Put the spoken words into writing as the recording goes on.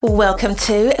Welcome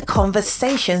to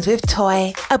Conversations with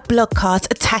Toy, a blogcast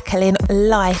tackling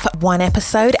life one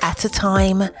episode at a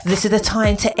time. This is the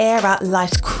time to air out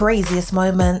life's craziest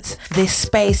moments. This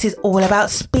space is all about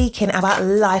speaking about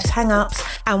life's hang-ups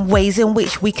and ways in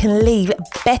which we can leave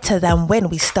better than when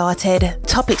we started.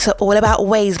 Topics are all about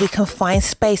ways we can find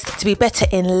space to be better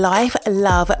in life,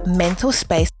 love, mental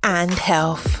space, and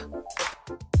health.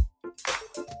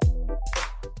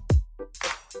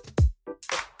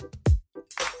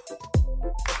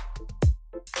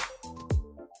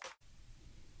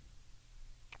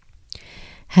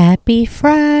 Happy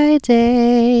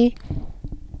Friday.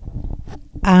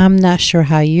 I'm not sure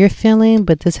how you're feeling,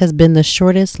 but this has been the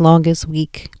shortest, longest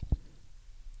week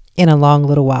in a long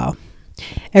little while.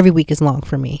 Every week is long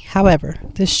for me. However,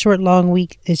 this short, long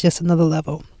week is just another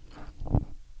level.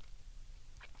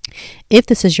 If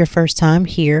this is your first time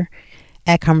here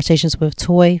at Conversations with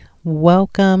Toy,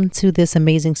 welcome to this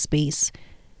amazing space.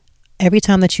 Every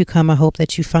time that you come, I hope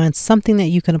that you find something that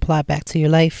you can apply back to your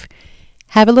life.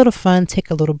 Have a little fun, take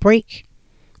a little break.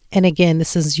 And again,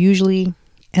 this is usually,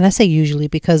 and I say usually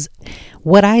because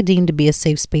what I deem to be a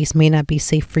safe space may not be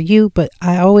safe for you, but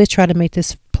I always try to make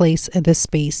this place and this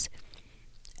space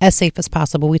as safe as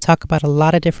possible. We talk about a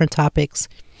lot of different topics,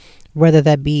 whether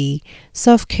that be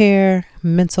self-care,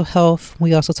 mental health.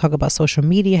 We also talk about social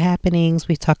media happenings.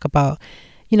 We talk about,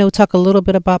 talk a little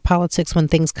bit about politics when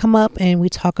things come up, and we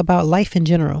talk about life in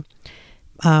general.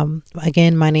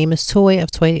 Again, my name is Toy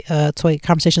of Toy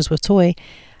Conversations with Toy.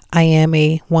 I am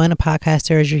a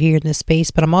podcaster as you're here in this space,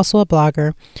 but I'm also a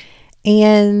blogger.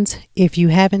 And if you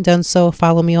haven't done so,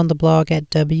 follow me on the blog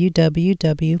at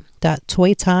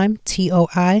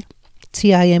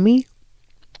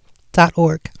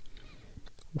www.toytime.org.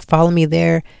 Follow me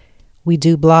there. We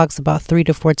do blogs about 3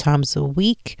 to 4 times a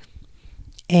week,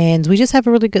 and we just have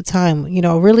a really good time.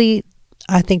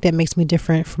 I think that makes me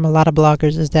different from a lot of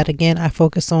bloggers is that, again, I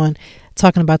focus on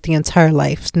talking about the entire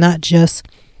life, not just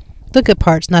the good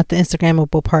parts, not the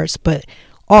Instagrammable parts, but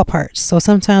all parts. So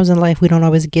sometimes in life, we don't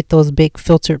always get those big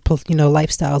filtered,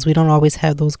 lifestyles. We don't always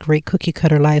have those great cookie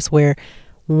cutter lives where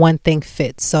one thing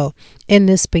fits. So in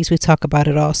this space, we talk about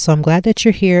it all. So I'm glad that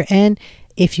you're here. And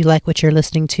if you like what you're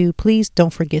listening to, please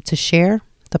don't forget to share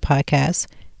the podcast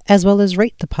as well as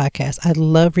rate the podcast. I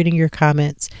love reading your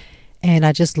comments. And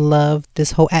I just love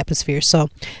this whole atmosphere. So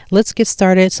let's get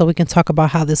started so we can talk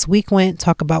about how this week went,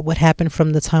 talk about what happened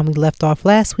from the time we left off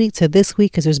last week to this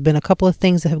week, because there's been a couple of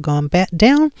things that have gone back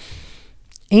down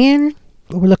and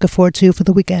we're looking forward to for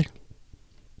the weekend.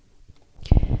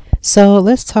 So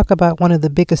let's talk about one of the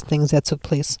biggest things that took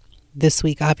place this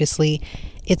week. Obviously,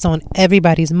 it's on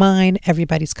everybody's mind,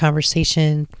 everybody's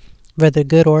conversation, whether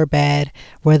good or bad,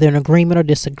 whether in agreement or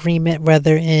disagreement,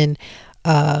 whether in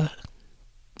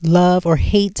love or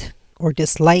hate or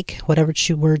dislike, whatever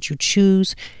word you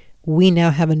choose. We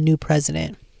now have a new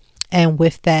president. And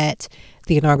with that,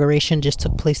 the inauguration just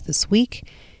took place this week.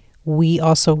 We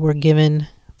also were given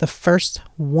the first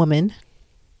woman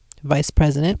vice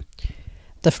president,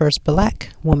 the first Black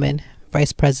woman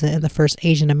vice president, and the first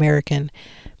Asian American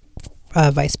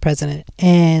vice president.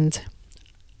 And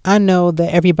I know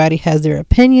that everybody has their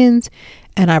opinions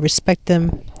and I respect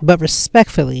them, but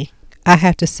respectfully, I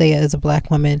have to say, as a Black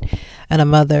woman and a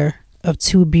mother of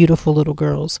 2 beautiful little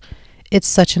girls, it's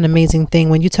such an amazing thing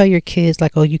when you tell your kids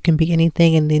like, oh, you can be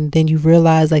anything. And then you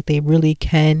realize like they really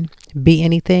can be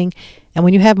anything. And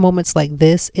when you have moments like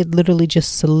this, it literally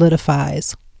just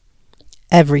solidifies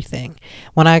everything.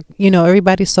 When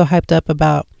everybody's so hyped up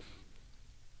about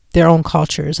their own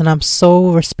cultures, and I'm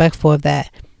so respectful of that.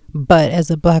 But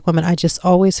as a Black woman, I just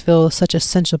always feel such a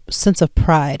sense of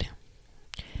pride.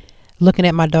 Looking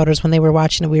at my daughters when they were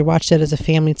watching it, we watched it as a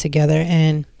family together,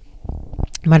 and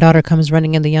my daughter comes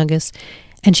running in, the youngest,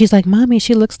 and she's like, "Mommy,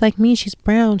 she looks like me. She's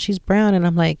brown. And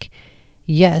I'm like,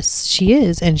 yes, she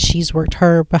is. And she's worked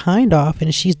her behind off,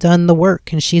 and she's done the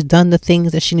work, and she's done the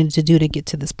things that she needed to do to get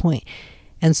to this point.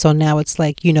 And so now it's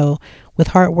like, with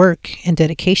hard work and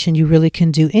dedication, you really can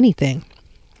do anything.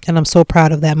 And I'm so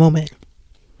proud of that moment.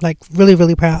 Like really,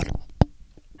 really proud.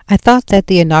 I thought that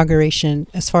the inauguration,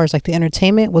 as far as like the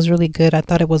entertainment, was really good. I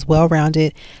thought it was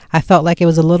well-rounded. I felt like it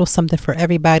was a little something for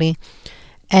everybody.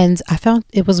 And I found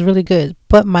it was really good.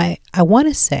 But I want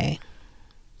to say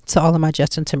to all of my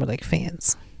Justin Timberlake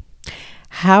fans,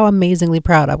 how amazingly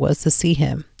proud I was to see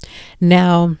him.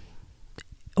 Now,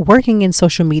 working in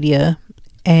social media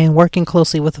and working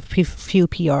closely with a few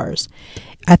PRs,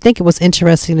 I think it was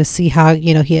interesting to see how,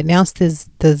 he announced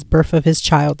the birth of his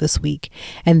child this week,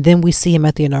 and then we see him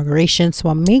at the inauguration.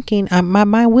 So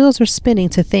my wheels are spinning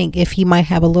to think if he might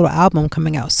have a little album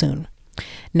coming out soon.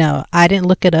 Now, I didn't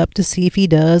look it up to see if he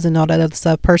does and all that other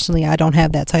stuff. Personally, I don't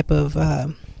have that type of,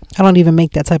 I don't even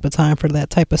make that type of time for that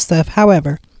type of stuff.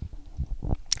 However,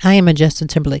 I am a Justin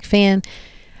Timberlake fan.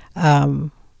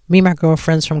 Me and my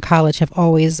girlfriends from college have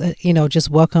always, just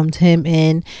welcomed him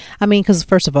in. I mean, because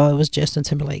first of all, it was Justin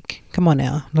Timberlake. Come on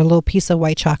now, a little piece of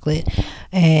white chocolate.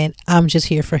 And I'm just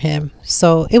here for him.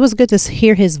 So it was good to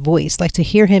hear his voice, like to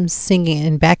hear him singing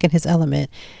and back in his element.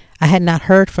 I had not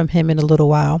heard from him in a little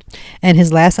while. And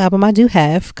his last album I do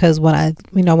have, because when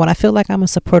I feel like I'm a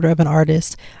supporter of an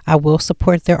artist, I will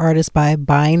support their artist by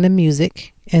buying the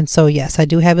music. And so, yes, I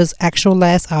do have his actual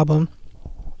last album.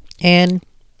 And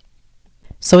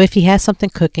so if he has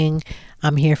something cooking,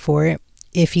 I'm here for it.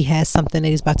 If he has something that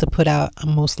he's about to put out,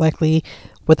 I'm most likely,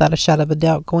 without a shadow of a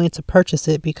doubt, going to purchase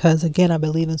it because, again, I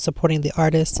believe in supporting the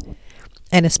artist.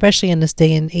 And especially in this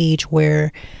day and age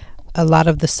where a lot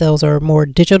of the sales are more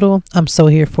digital, I'm so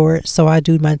here for it. So I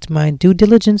do my due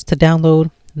diligence to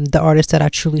download the artists that I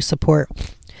truly support.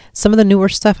 Some of the newer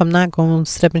stuff, I'm not going to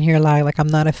step in here and lie. Like, I'm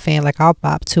not a fan. Like, I'll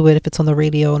bop to it if it's on the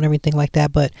radio and everything like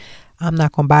that. But I'm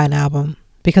not going to buy an album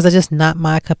because it's just not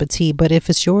my cup of tea. But if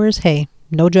it's yours, hey,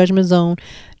 no judgment zone.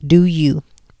 Do you.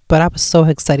 But I was so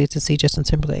excited to see Justin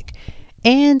Timberlake.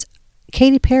 And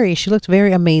Katy Perry, she looked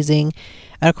very amazing.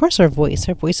 And of course, her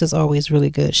voice is always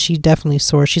really good. She definitely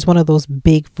soars. She's one of those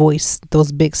big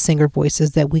big singer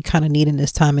voices that we kind of need in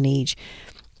this time and age.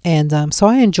 And so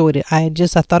I enjoyed it. I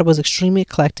thought it was extremely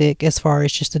eclectic as far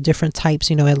as just the different types.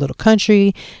 You know, a little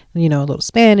country, a little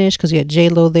Spanish, because you had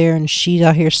J-Lo there and she's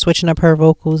out here switching up her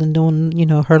vocals and doing,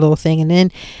 her little thing. And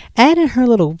then adding her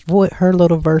little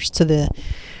verse to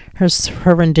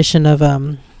her rendition of,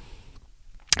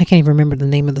 I can't even remember the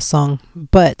name of the song,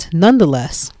 but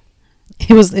nonetheless,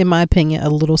 it was, in my opinion, a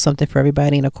little something for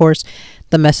everybody. And of course,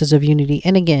 the message of unity.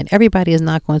 And again, everybody is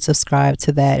not going to subscribe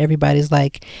to that. Everybody's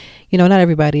like, not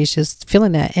everybody is just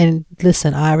feeling that. And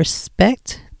listen, I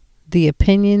respect the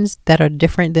opinions that are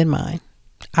different than mine.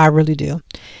 I really do.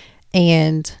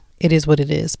 And it is what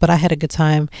it is. But I had a good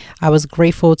time. I was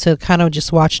grateful to kind of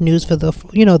just watch news for the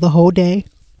whole day.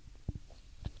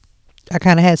 I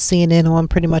kind of had CNN on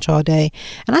pretty much all day.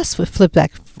 And I flipped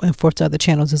back and forth to other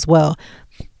channels as well,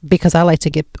 because I like to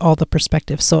get all the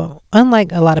perspectives. So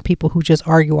unlike a lot of people who just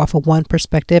argue off of one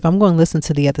perspective, I'm going to listen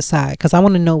to the other side because I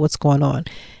want to know what's going on.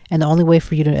 And the only way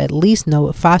for you to at least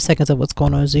know 5 seconds of what's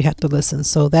going on is you have to listen.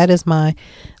 So that is my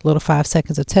little 5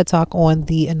 seconds of TED Talk on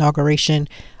the inauguration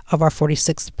of our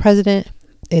 46th president.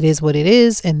 It is what it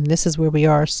is, and this is where we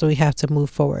are. So we have to move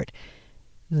forward.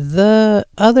 The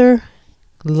other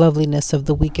loveliness of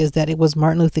the week is that it was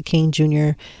Martin Luther King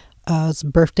Jr.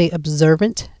 Birthday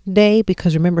observant day,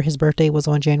 because remember his birthday was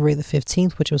on January the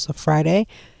 15th, which was a Friday.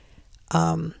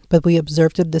 But we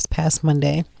observed it this past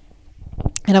Monday.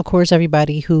 And of course,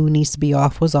 everybody who needs to be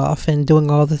off was off and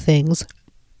doing all the things.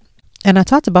 And I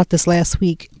talked about this last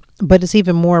week, but it's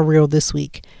even more real this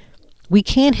week. We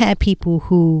can't have people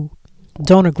who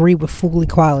don't agree with full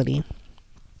equality,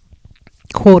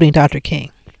 quoting Dr.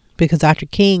 King, because Dr.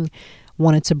 King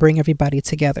wanted to bring everybody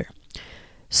together.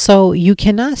 So you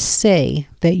cannot say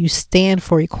that you stand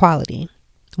for equality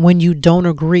when you don't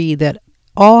agree that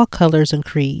all colors and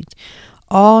creeds,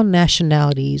 all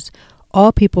nationalities,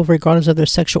 all people, regardless of their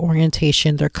sexual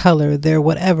orientation, their color, their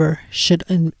whatever, should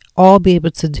all be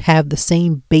able to have the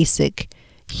same basic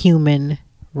human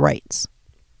rights.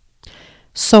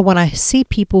 So when I see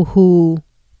people who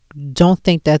don't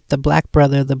think that the black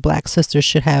brother, the black sister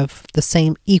should have the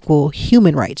same equal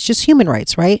human rights, just human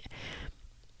rights, right?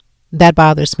 That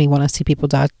bothers me when I see people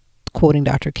quoting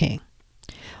Dr. King.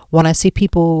 When I see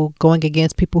people going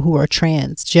against people who are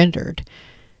transgendered,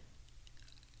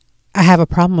 I have a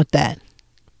problem with that,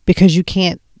 because you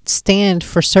can't stand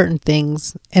for certain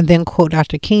things and then quote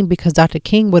Dr. King, because Dr.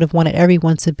 King would have wanted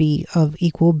everyone to be of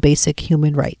equal basic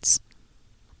human rights.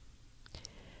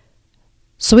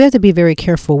 So we have to be very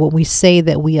careful when we say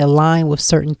that we align with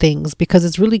certain things, because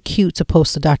it's really cute to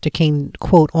post a Dr. King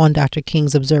quote on Dr.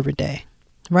 King's Observer Day,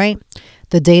 right?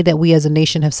 The day that we as a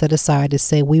nation have set aside to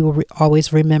say we will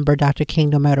always remember Dr. King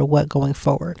no matter what going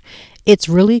forward. It's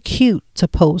really cute to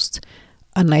post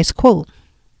a nice quote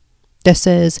that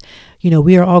says,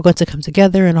 we are all going to come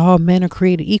together and all men are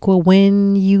created equal,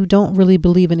 when you don't really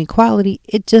believe in equality.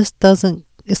 It just doesn't,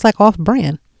 it's like off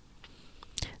brand.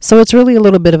 So it's really a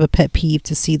little bit of a pet peeve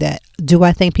to see that. Do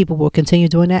I think people will continue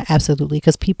doing that? Absolutely,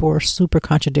 because people are super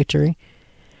contradictory.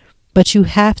 But you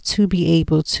have to be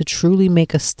able to truly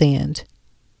make a stand.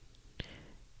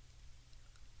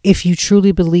 If you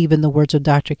truly believe in the words of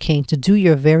Dr. King, to do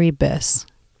your very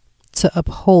best to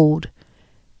uphold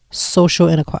social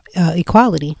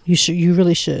equality. You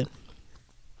really should.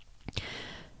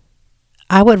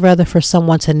 I would rather for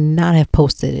someone to not have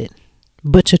posted it,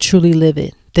 but to truly live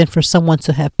it, than for someone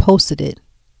to have posted it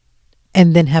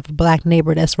and then have a black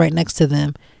neighbor that's right next to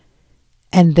them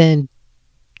and then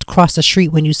cross the street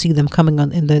when you see them coming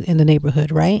on in the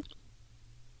neighborhood, right?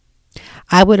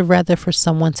 I would rather for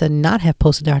someone to not have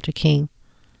posted Dr. King,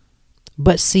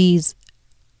 but sees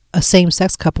a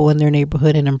same-sex couple in their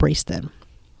neighborhood and embrace them.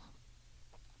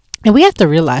 And we have to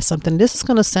realize something. This is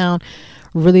going to sound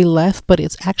really left, but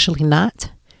it's actually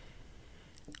not.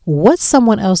 What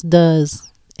someone else does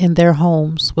in their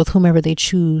homes with whomever they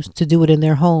choose to do it in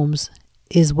their homes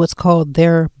is what's called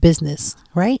their business,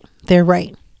 right? Their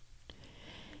right.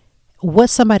 What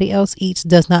somebody else eats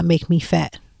does not make me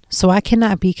fat. So I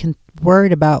cannot be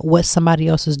worried about what somebody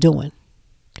else is doing.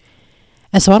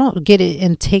 And so I don't get it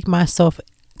and take myself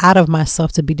out of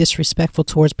myself to be disrespectful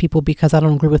towards people because I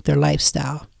don't agree with their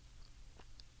lifestyle.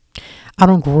 I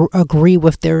don't agree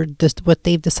with what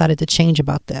they've decided to change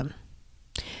about them.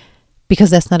 Because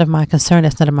that's none of my concern.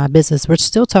 That's none of my business. We're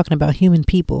still talking about human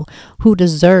people who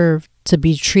deserve to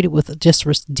be treated with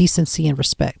just decency and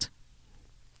respect.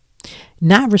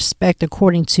 Not respect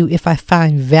according to if I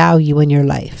find value in your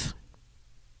life.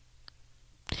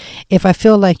 If I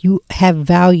feel like you have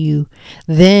value,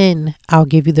 then I'll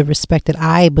give you the respect that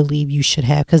I believe you should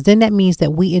have. Because then that means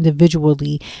that we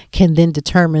individually can then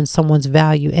determine someone's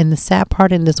value. And the sad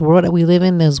part in this world that we live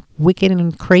in, as wicked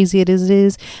and crazy it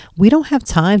is, we don't have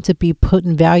time to be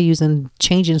putting values and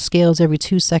changing scales every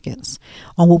 2 seconds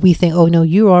on what we think. Oh, no,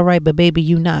 you're all right, but baby,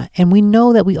 you not. And we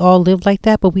know that we all live like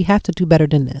that, but we have to do better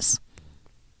than this.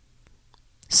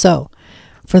 So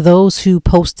for those who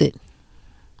post it,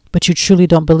 but you truly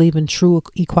don't believe in true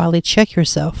equality, check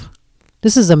yourself.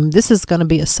 This is going to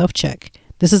be a self check.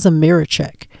 This is a mirror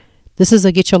check. This is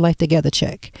a get your life together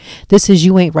check. This is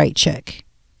you ain't right check.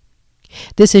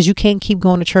 This is you can't keep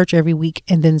going to church every week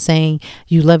and then saying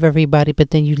you love everybody, but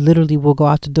then you literally will go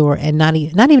out the door and not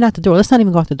even out the door. Let's not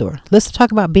even go out the door. Let's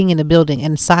talk about being in the building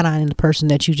and side-eyeing the person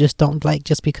that you just don't like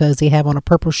just because they have on a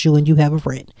purple shoe and you have a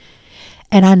red.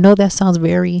 And I know that sounds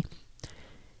very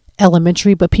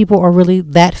elementary, but people are really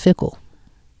that fickle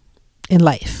in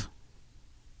life.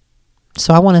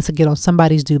 So I want us to get on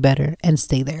somebody's do better and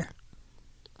stay there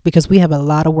because we have a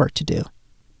lot of work to do.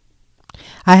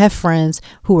 I have friends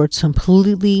who are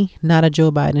completely not a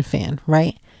Joe Biden fan,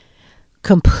 right?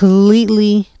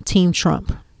 Completely Team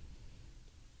Trump.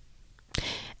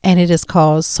 And it has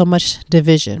caused so much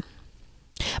division.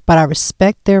 But I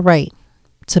respect their right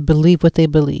to believe what they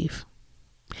believe.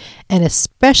 And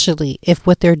especially if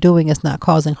what they're doing is not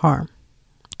causing harm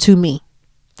to me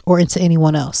or into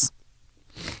anyone else.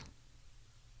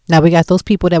 Now we got those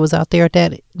people that was out there at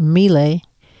that melee,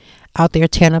 out there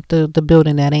tearing up the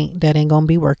building that ain't gonna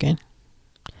be working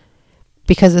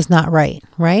because it's not right,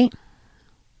 right?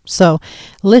 So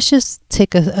let's just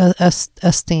take a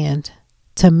stand,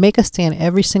 to make a stand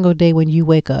every single day when you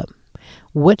wake up.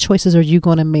 What choices are you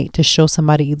going to make to show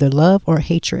somebody either love or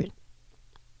hatred?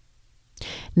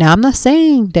 Now, I'm not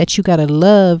saying that you got to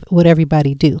love what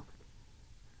everybody do.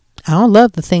 I don't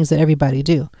love the things that everybody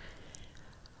do.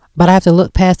 But I have to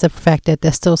look past the fact that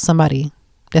that's still somebody,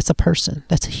 that's a person,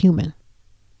 that's a human.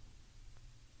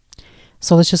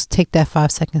 So let's just take that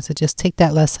 5 seconds to just take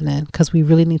that lesson in, because we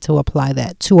really need to apply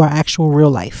that to our actual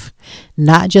real life,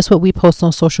 not just what we post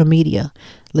on social media.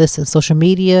 Listen, social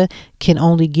media can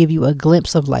only give you a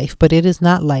glimpse of life, but it is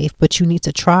not life. But you need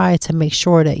to try to make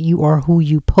sure that you are who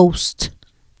you post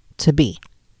to be.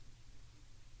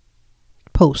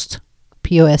 Post,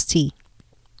 P-O-S-T.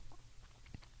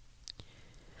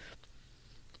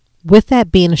 With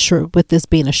this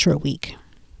being a short week,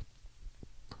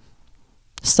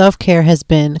 self-care has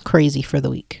been crazy for the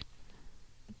week.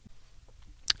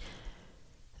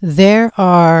 There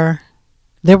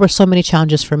were so many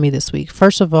challenges for me this week.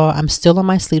 First of all, I'm still on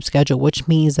my sleep schedule, which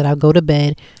means that I go to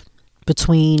bed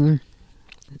between,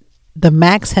 the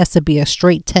max has to be a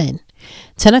straight 10.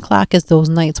 10 o'clock is those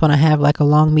nights when I have like a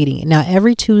long meeting. Now,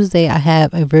 every Tuesday I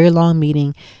have a very long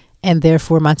meeting, and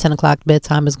therefore my 10 o'clock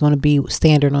bedtime is going to be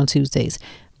standard on Tuesdays.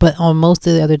 But on most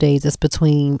of the other days, it's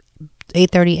between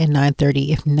 8:30 and 9:30,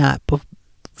 if not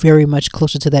very much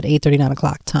closer to that 8:30, 9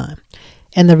 o'clock time.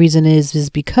 And the reason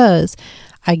is because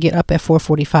I get up at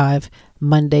 4:45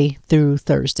 Monday through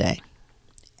Thursday.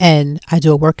 And I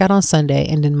do a workout on Sunday,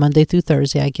 and then Monday through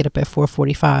Thursday, I get up at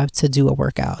 4:45 to do a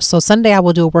workout. So Sunday, I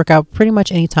will do a workout pretty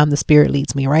much anytime the spirit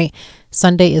leads me, right?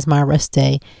 Sunday is my rest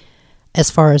day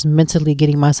as far as mentally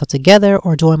getting myself together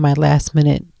or doing my last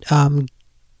minute,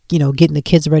 getting the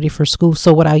kids ready for school.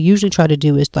 So what I usually try to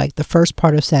do is like the first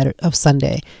part of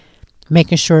Sunday,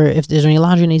 making sure if there's any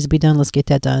laundry needs to be done, let's get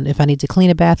that done. If I need to clean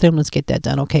a bathroom, let's get that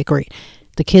done. Okay, great.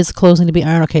 The kids' clothes need to be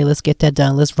ironed. Okay, let's get that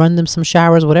done. Let's run them some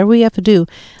showers, whatever we have to do.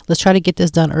 Let's try to get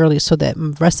this done early so that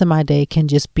the rest of my day can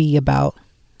just be about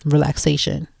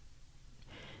relaxation.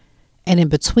 And in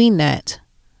between that,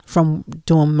 from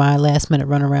doing my last minute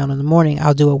run around in the morning,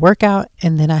 I'll do a workout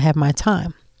and then I have my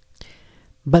time.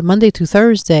 But Monday through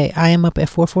Thursday, I am up at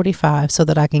 4:45 so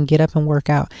that I can get up and work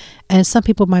out. And some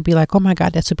people might be like, oh my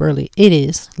God, that's super early. It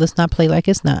is. Let's not play like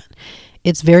it's not.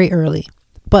 It's very early.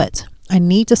 But I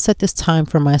need to set this time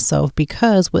for myself,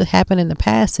 because what happened in the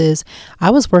past is I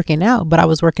was working out, but I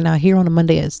was working out here on a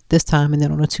Monday at this time, and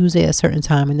then on a Tuesday at a certain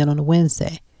time, and then on a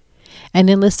Wednesday. And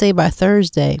then let's say by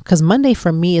Thursday, because Monday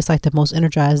for me is like the most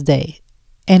energized day.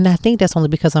 And I think that's only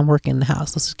because I'm working in the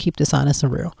house. Let's keep this honest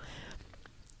and real.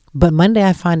 But Monday,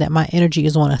 I find that my energy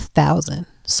is on 1,000.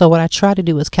 So what I try to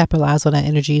do is capitalize on that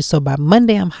energy. So by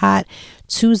Monday, I'm hot.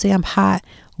 Tuesday, I'm hot.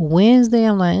 Wednesday,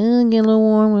 I'm like, get a little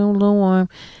warm.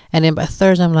 And then by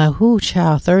Thursday, I'm like, ooh,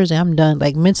 child, Thursday, I'm done.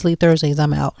 Like mentally, Thursdays,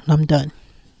 I'm out. I'm done.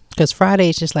 Because Friday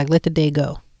is just like, let the day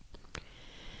go.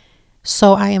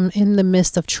 So I am in the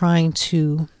midst of trying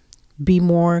to be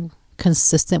more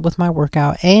consistent with my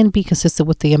workout and be consistent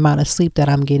with the amount of sleep that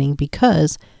I'm getting,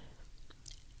 because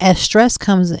as stress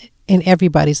comes in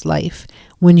everybody's life,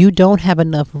 when you don't have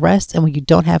enough rest and when you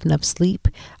don't have enough sleep,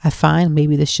 I find,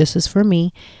 maybe this just is for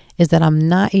me, is that I'm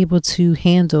not able to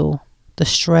handle the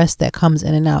stress that comes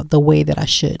in and out the way that I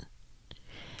should.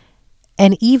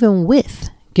 And even with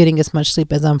getting as much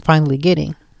sleep as I'm finally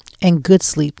getting, and good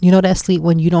sleep, you know, that sleep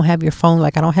when you don't have your phone,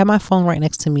 like I don't have my phone right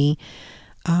next to me.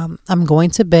 I'm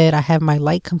going to bed. I have my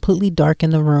light completely dark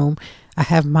in the room. I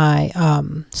have my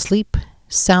sleep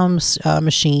sound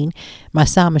machine, my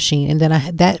sound machine. And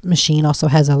then that machine also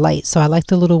has a light. So I like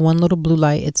the one little blue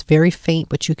light. It's very faint,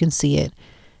 but you can see it.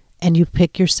 And you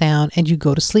pick your sound and you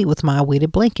go to sleep with my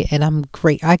weighted blanket. And I'm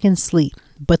great. I can sleep.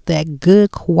 But that good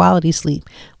quality sleep,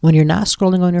 when you're not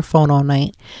scrolling on your phone all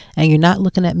night, and you're not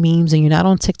looking at memes, and you're not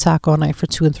on TikTok all night for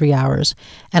 2 and 3 hours,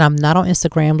 and I'm not on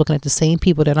Instagram looking at the same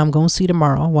people that I'm going to see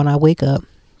tomorrow when I wake up,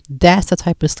 that's the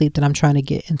type of sleep that I'm trying to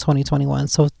get in 2021.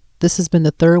 So this has been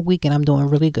the 3rd week and I'm doing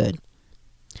really good.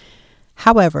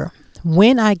 However,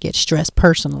 when I get stressed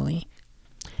personally,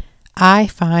 I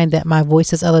find that my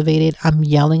voice is elevated. I'm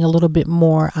yelling a little bit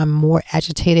more. I'm more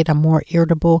agitated. I'm more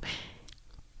irritable.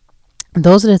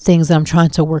 Those are the things that I'm trying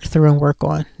to work through and work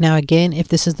on. Now, again, if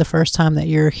this is the first time that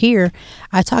you're here,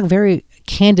 I talk very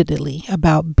candidly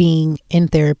about being in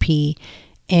therapy.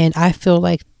 And I feel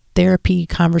like therapy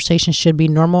conversations should be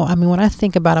normal. I mean, when I was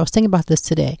thinking about this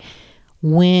today,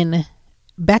 when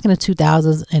back in the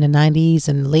 2000s and the 90s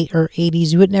and later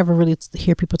 80s, you would never really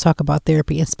hear people talk about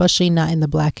therapy, especially not in the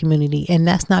Black community. And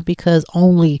that's not because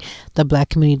only the Black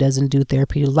community doesn't do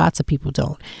therapy. Lots of people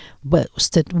don't. But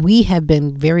we have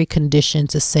been very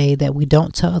conditioned to say that we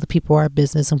don't tell other people our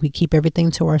business and we keep everything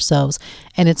to ourselves.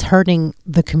 And it's hurting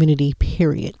the community,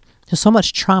 period. There's so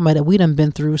much trauma that we done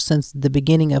been through since the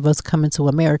beginning of us coming to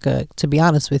America, to be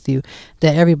honest with you,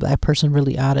 that every Black person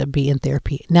really ought to be in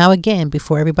therapy. Now, again,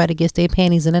 before everybody gets their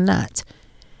panties in a knot,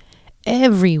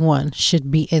 everyone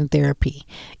should be in therapy.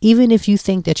 Even if you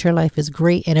think that your life is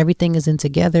great and everything is in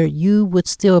together, you would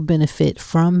still benefit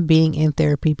from being in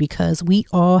therapy, because we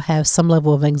all have some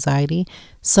level of anxiety,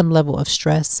 some level of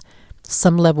stress,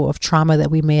 some level of trauma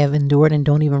that we may have endured and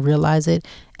don't even realize it.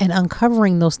 And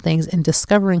uncovering those things and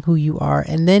discovering who you are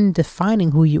and then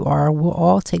defining who you are will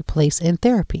all take place in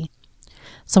therapy.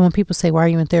 So when people say, why are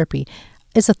you in therapy?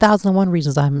 It's 1,001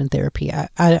 reasons I'm in therapy.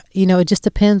 It just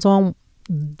depends on,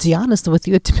 to be honest with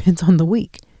you, it depends on the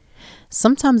week.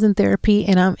 Sometimes in therapy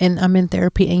and I'm in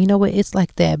therapy, and you know what? It's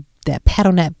like that pat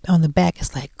on the back.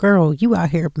 It's like, girl, you out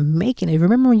here making it.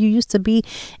 Remember when you used to be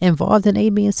involved in A,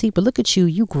 B, and C, but look at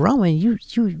you growing,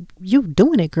 you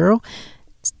doing it, girl.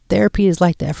 Therapy is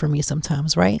like that for me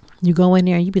sometimes, right? You go in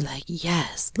there and you be like,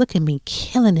 yes, look at me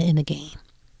killing it in the game,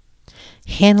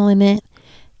 handling it,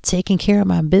 taking care of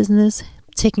my business,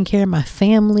 taking care of my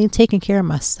family, taking care of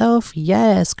myself.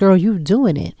 Yes, girl, you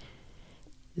doing it.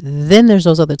 Then there's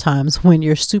those other times when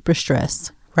you're super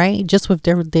stressed, right? Just with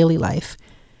their daily life.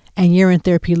 And you're in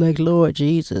therapy like, Lord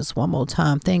Jesus, one more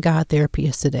time. Thank God therapy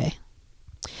is today.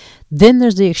 Then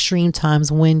there's the extreme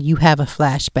times when you have a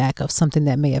flashback of something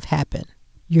that may have happened.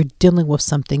 You're dealing with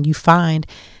something. You find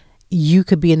you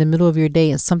could be in the middle of your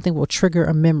day and something will trigger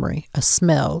a memory, a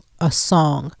smell, a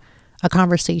song, a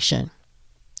conversation.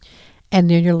 And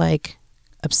then you're like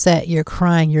upset, you're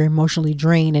crying, you're emotionally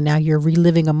drained. And now you're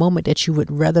reliving a moment that you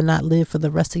would rather not live for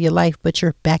the rest of your life, but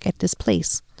you're back at this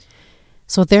place.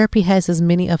 So therapy has as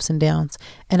many ups and downs.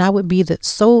 And I would be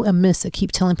so amiss to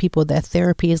keep telling people that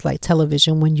therapy is like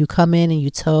television. When you come in and you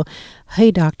tell,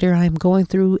 hey, doctor, I'm going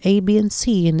through A, B, and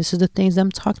C, and this is the things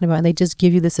I'm talking about. And they just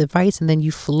give you this advice, and then you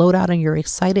float out and you're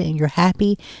excited and you're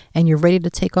happy and you're ready to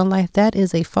take on life. That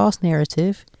is a false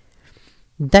narrative.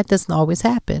 That doesn't always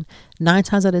happen. 9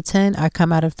 times out of 10, I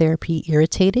come out of therapy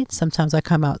irritated. Sometimes I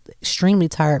come out extremely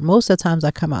tired. Most of the times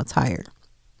I come out tired.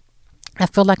 I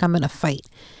feel like I'm in a fight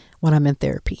when I'm in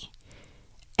therapy.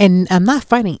 And I'm not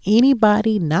fighting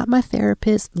anybody, not my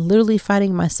therapist, literally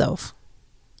fighting myself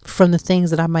from the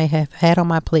things that I might have had on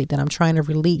my plate that I'm trying to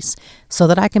release so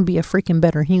that I can be a freaking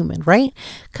better human, right?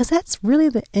 Because that's really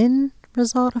the end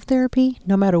result of therapy,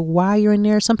 no matter why you're in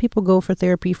there. Some people go for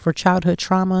therapy for childhood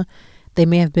trauma. They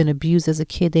may have been abused as a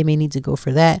kid. They may need to go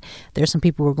for that. There's some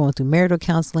people who are going through marital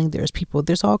counseling.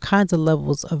 There's all kinds of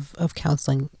levels of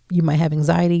counseling. You might have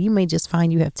anxiety. You may just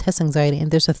find you have test anxiety, and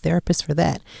there's a therapist for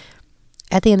that.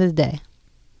 At the end of the day,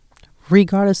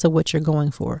 regardless of what you're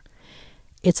going for,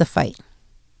 it's a fight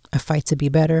to be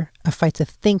better, a fight to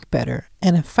think better,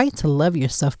 and a fight to love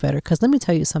yourself better. Because let me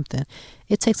tell you something,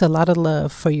 it takes a lot of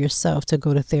love for yourself to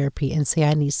go to therapy and say,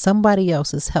 I need somebody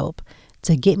else's help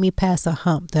to get me past a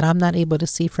hump that I'm not able to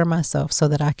see for myself so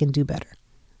that I can do better.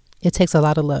 It takes a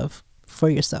lot of love for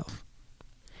yourself.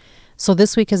 So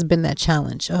this week has been that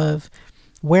challenge of,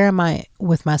 where am I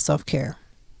with my self-care?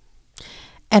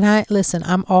 And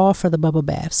I'm all for the bubble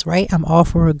baths, right? I'm all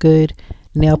for a good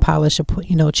nail polish,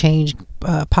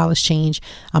 polish change.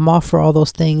 I'm all for all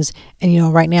those things.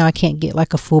 And, right now I can't get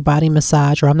like a full body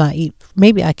massage, or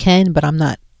maybe I can, but I'm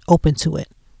not open to it.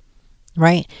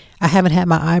 Right? I haven't had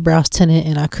my eyebrows tinted,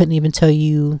 and I couldn't even tell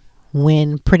you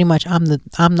when. Pretty much I'm the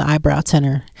eyebrow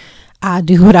tinter. I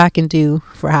do what I can do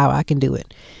for how I can do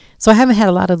it. So I haven't had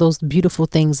a lot of those beautiful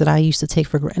things that I used to take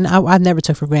for granted. And I never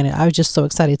took for granted. I was just so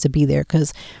excited to be there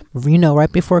because,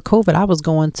 right before COVID, I was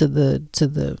going to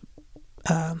the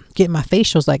get my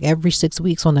facials like every 6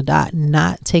 weeks on the dot,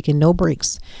 not taking no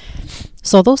breaks.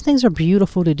 So those things are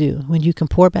beautiful to do when you can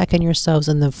pour back in yourselves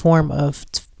in the form of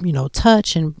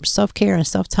touch and self-care and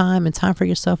self-time and time for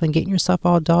yourself and getting yourself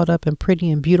all dolled up and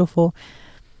pretty and beautiful.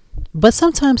 But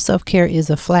sometimes self-care is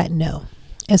a flat no.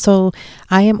 And so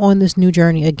I am on this new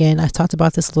journey again. I talked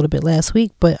about this a little bit last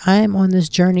week, but I am on this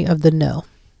journey of the no.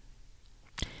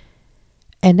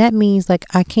 And that means like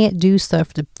I can't do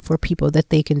stuff for people that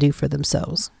they can do for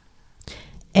themselves.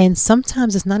 And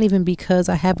sometimes it's not even because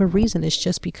I have a reason. It's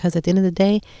just because at the end of the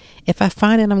day, if I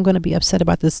find that I'm going to be upset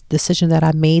about this decision that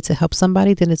I made to help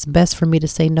somebody, then it's best for me to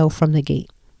say no from the gate.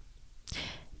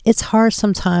 It's hard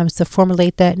sometimes to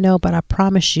formulate that no, but I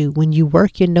promise you, when you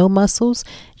work your no muscles,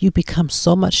 you become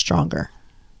so much stronger.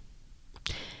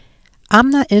 I'm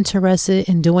not interested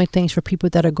in doing things for people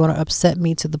that are going to upset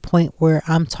me to the point where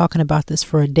I'm talking about this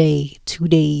for a day, 2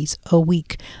 days, a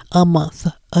week, a month,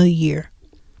 a year.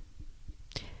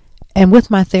 And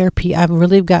with my therapy, I've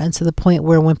really gotten to the point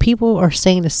where when people are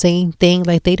saying the same thing,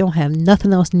 like they don't have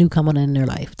nothing else new coming in their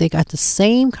life, they got the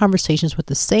same conversations with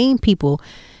the same people,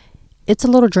 it's a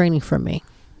little draining for me.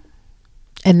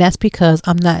 And that's because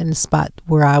I'm not in the spot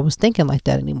where I was thinking like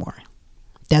that anymore.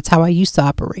 That's how I used to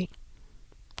operate.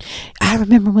 I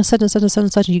remember when such and such and such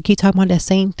and such, and you keep talking about that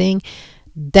same thing.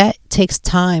 That takes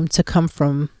time to come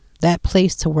from that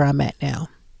place to where I'm at now.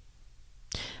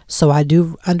 So I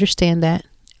do understand that.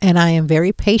 And I am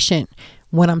very patient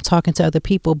when I'm talking to other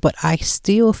people, but I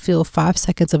still feel 5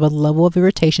 seconds of a level of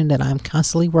irritation that I'm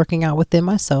constantly working out within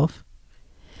myself,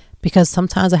 because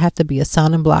sometimes I have to be a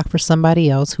sounding block for somebody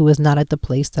else who is not at the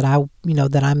place that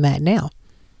that I'm at now.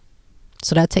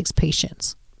 So that takes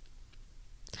patience.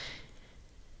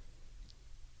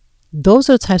 Those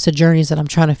are the types of journeys that I'm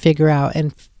trying to figure out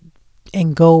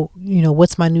and go,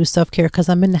 what's my new self-care? Because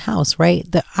I'm in the house, right?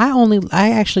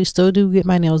 I actually still do get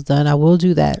my nails done. I will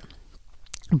do that.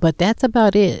 But that's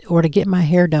about it. Or to get my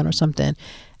hair done or something.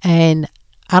 And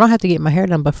I don't have to get my hair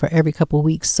done, but for every couple of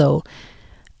weeks. So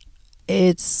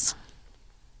it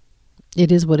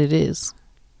is what it is.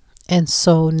 And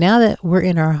so now that we're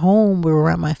in our home, we're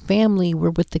around my family,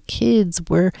 we're with the kids,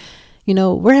 we're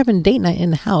having date night in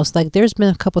the house. Like there's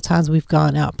been a couple times we've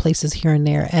gone out places here and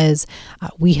there as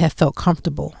we have felt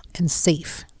comfortable and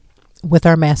safe with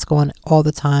our mask on all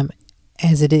the time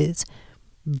as it is.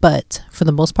 But for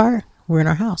the most part, we're in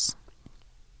our house.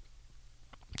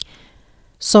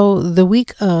 So the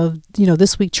week of,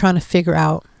 this week trying to figure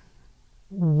out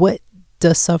what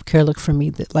does self-care look for me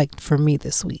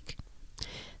this week.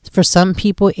 For some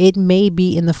people, it may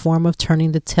be in the form of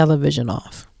turning the television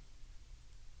off.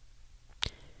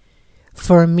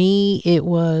 For me, it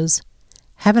was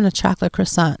having a chocolate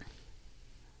croissant.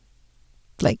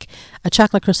 like a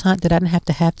chocolate croissant that I didn't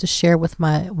have to share with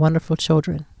my wonderful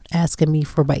children asking me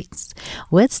for bites.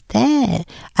 What's that?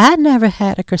 I never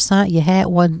had a croissant. You had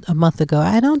one a month ago.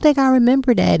 I don't think I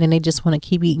remember that. And they just want to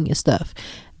keep eating your stuff.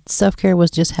 Self-care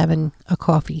was just having a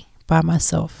coffee by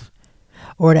myself,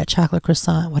 or that chocolate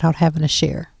croissant without having to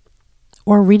share,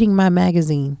 or reading my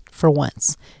magazine for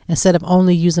once instead of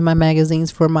only using my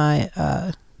magazines for my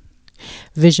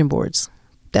vision boards.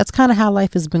 That's kind of how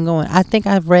life has been going. I think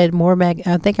I've read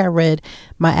I think I read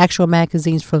my actual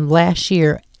magazines from last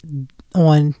year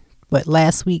on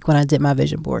last week when I did my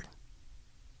vision board.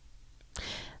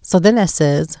 So then that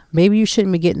says maybe you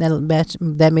shouldn't be getting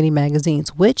that many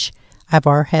magazines, which had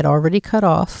already cut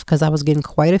off because I was getting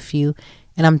quite a few,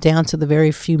 and I'm down to the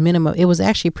very few minimum. It was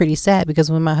actually pretty sad because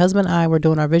when my husband and I were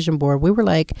doing our vision board, we were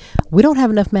like, we don't have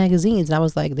enough magazines. And I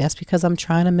was like, that's because I'm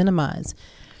trying to minimize.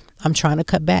 I'm trying to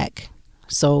cut back.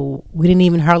 So we didn't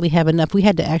even hardly have enough. We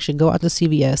had to actually go out to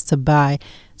CVS to buy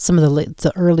some of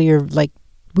the earlier, like,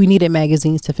 we needed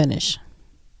magazines to finish.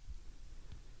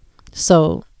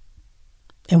 So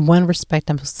in one respect,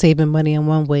 I'm saving money in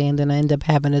one way, and then I end up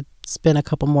having to spend a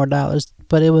couple more dollars,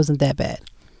 but it wasn't that bad.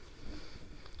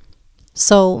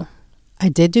 So I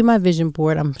did do my vision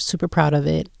board. I'm super proud of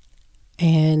it.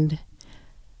 And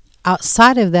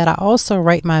outside of that, I also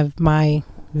write my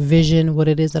vision, what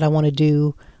it is that I want to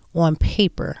do, on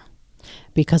paper.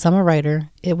 Because I'm a writer,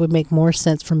 it would make more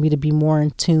sense for me to be more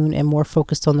in tune and more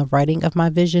focused on the writing of my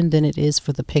vision than it is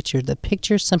for the picture. The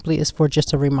picture simply is for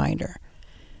just a reminder.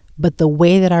 But the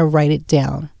way that I write it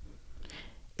down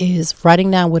is writing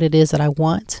down what it is that I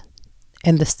want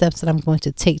and the steps that I'm going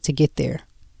to take to get there.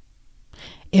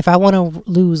 If I want to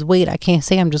lose weight, I can't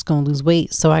say I'm just going to lose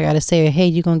weight. So I got to say, hey,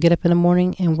 you're going to get up in the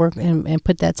morning and work and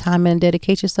put that time in and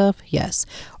dedicate yourself? Yes.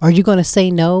 Are you going to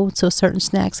say no to certain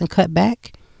snacks and cut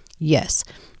back? Yes.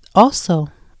 Also,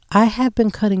 I have been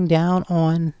cutting down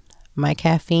on my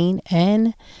caffeine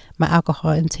and my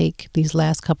alcohol intake these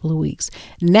last couple of weeks.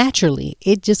 Naturally,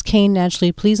 it just came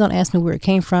naturally. Please don't ask me where it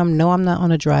came from. No, I'm not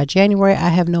on a dry January. I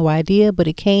have no idea, but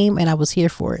it came and I was here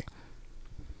for it.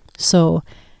 So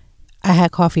I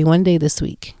had coffee one day this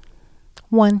week.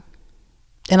 One.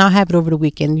 And I'll have it over the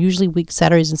weekend. Usually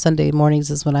Saturdays and Sunday mornings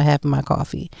is when I have my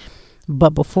coffee.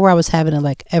 But before I was having it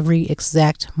like every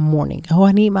exact morning. Oh,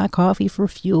 I need my coffee for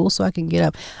fuel so I can get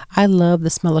up. I love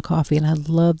the smell of coffee and I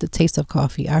love the taste of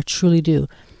coffee. I truly do.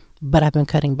 But I've been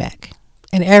cutting back.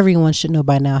 And everyone should know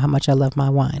by now how much I love my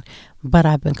wine. But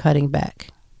I've been cutting back.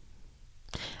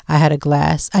 I had a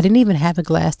glass. I didn't even have a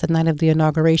glass the night of the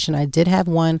inauguration. I did have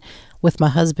one with my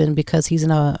husband because he's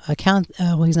an accountant.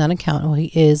 Well, he's not an accountant. Well,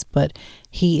 he is, but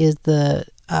he is the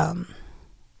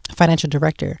financial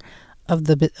director of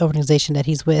the organization that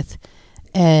he's with.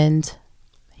 And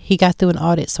he got through an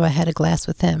audit, so I had a glass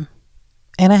with him.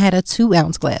 And I had a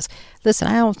 2-ounce glass. Listen,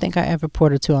 I don't think I ever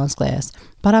poured a 2-ounce glass,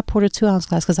 but I poured a 2-ounce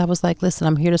glass because I was like, listen,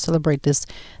 I'm here to celebrate this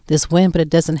win, but it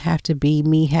doesn't have to be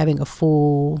me having a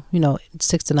full,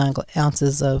 6 to 9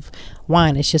 ounces of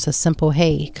wine. It's just a simple,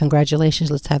 hey,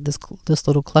 congratulations. Let's have this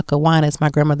little cluck of wine. As my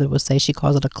grandmother would say, she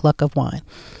calls it a cluck of wine.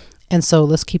 And so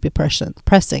let's keep it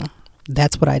pressing.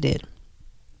 That's what I did.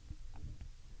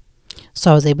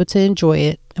 So I was able to enjoy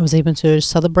it. I was able to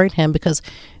celebrate him because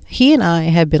he and I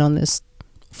have been on this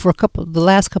for the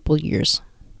last couple of years,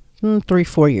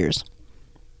 3-4 years.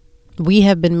 We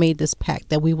have been made this pact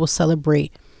that we will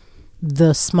celebrate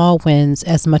the small wins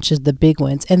as much as the big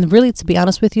wins. And really, to be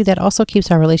honest with you, that also keeps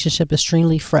our relationship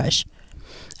extremely fresh.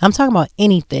 I'm talking about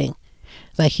anything.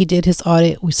 Like he did his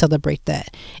audit, we celebrate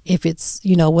that. If it's,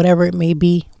 whatever it may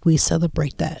be, we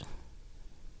celebrate that.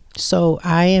 So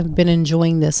I have been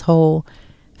enjoying this whole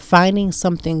finding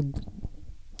something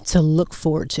to look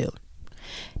forward to.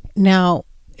 Now,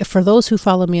 for those who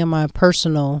follow me on my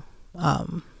personal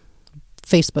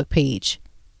Facebook page,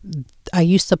 I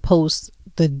used to post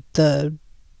the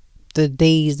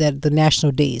days, the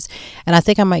national days, and I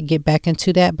think I might get back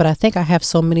into that. But I think I have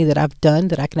so many that I've done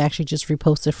that I can actually just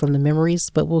repost it from the memories.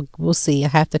 But we'll see. I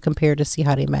have to compare to see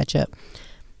how they match up.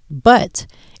 But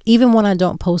even when I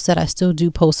don't post that, I still do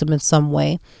post them in some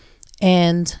way,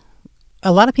 and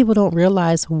a lot of people don't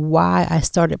realize why I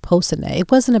started posting that.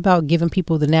 It wasn't about giving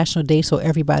people the national day so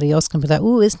everybody else can be like,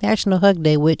 ooh, it's National Hug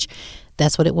Day, which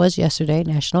that's what it was yesterday,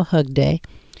 National Hug Day.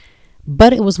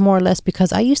 But it was more or less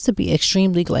because I used to be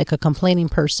extremely like a complaining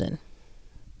person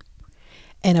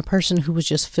and a person who was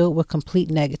just filled with complete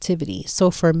negativity.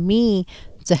 So for me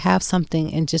to have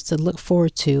something and just to look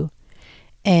forward to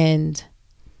and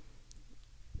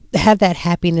have that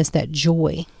happiness, that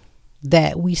joy,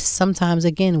 that we sometimes,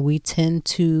 again, we tend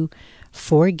to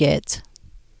forget.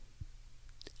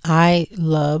 I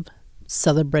love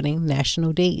celebrating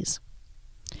national days.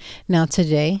 Now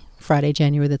today, Friday,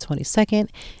 January the 22nd,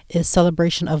 is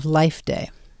Celebration of Life Day.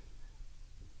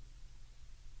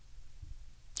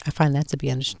 I find that to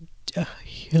be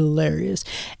hilarious.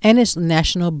 And it's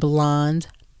National Blonde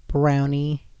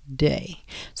Brownie Day.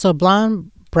 So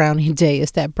Blonde Brownie Day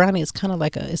is that brownie is kind of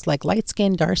like it's like light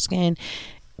skin, dark skin.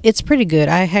 It's pretty good.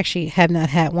 I actually have not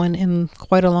had one in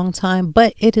quite a long time,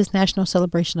 but it is National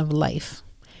Celebration of Life.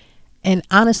 And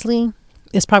honestly,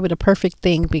 it's probably the perfect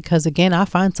thing because, again, I'll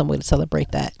find some way to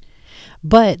celebrate that.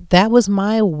 But that was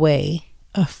my way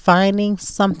of finding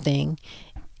something.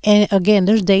 And again,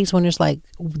 there's days when there's like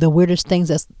the weirdest things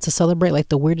that's to celebrate, like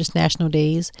the weirdest national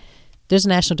days. There's a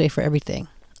national day for everything.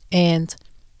 And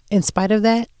in spite of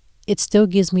that, it still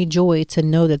gives me joy to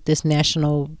know that this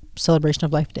National Celebration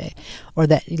of Life Day, or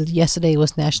that yesterday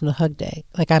was National Hug Day.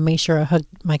 Like I made sure I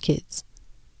hugged my kids.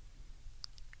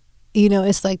 You know,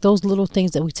 it's like those little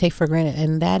things that we take for granted.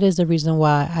 And that is the reason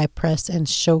why I press and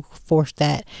show forth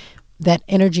that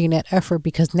energy and that effort,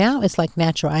 because now it's like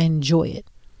natural. I enjoy it.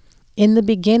 In the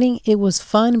beginning, it was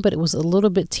fun, but it was a little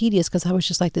bit tedious because I was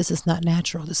just like, this is not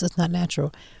natural. This is not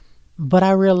natural. But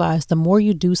I realized the more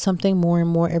you do something more and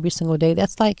more every single day,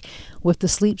 that's like with the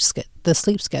sleep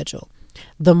schedule.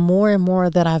 The more and more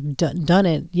that I've done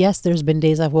it, yes, there's been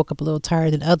days I've woke up a little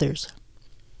tired than others.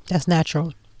 That's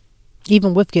natural.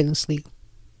 Even with getting sleep.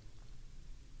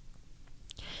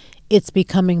 It's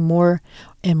becoming more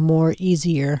and more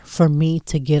easier for me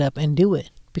to get up and do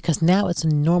it because now it's a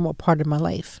normal part of my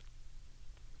life.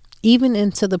 Even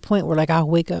into the point where like I'll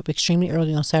wake up extremely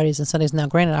early on Saturdays and Sundays. Now,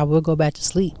 granted, I will go back to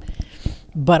sleep,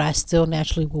 but I still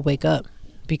naturally will wake up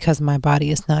because my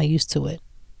body is not used to it.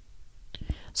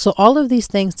 So all of these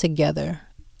things together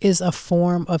is a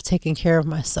form of taking care of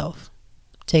myself,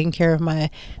 taking care of my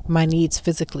needs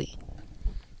physically,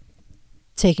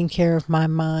 taking care of my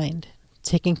mind,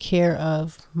 taking care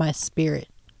of my spirit.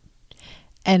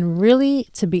 And really,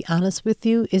 to be honest with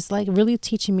you, it's like really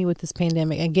teaching me with this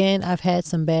pandemic. Again, I've had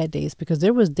some bad days because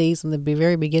there was days in the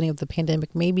very beginning of the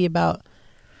pandemic, maybe about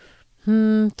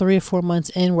 3 or 4 months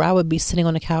in, where I would be sitting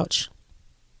on the couch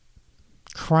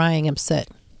crying, upset.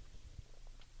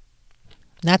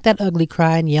 Not that ugly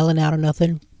crying, yelling out or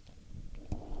nothing,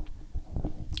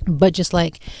 but just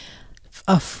like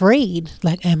afraid,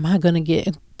 like, am I going to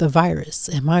get the virus?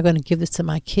 Am I going to give this to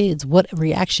my kids? What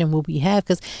reaction will we have?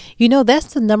 Because, you know,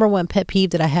 that's the number one pet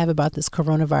peeve that I have about this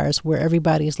coronavirus, where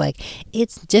everybody's like,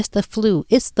 it's just the flu.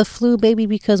 It's the flu, baby,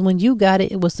 because when you got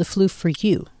it, it was the flu for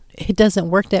you. It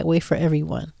doesn't work that way for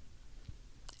everyone.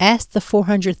 Ask the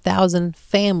 400,000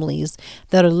 families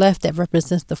that are left that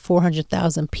represents the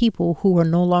 400,000 people who are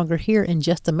no longer here in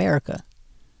just America.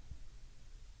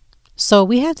 So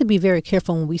we have to be very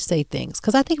careful when we say things,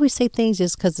 because I think we say things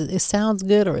just because it sounds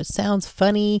good or it sounds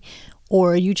funny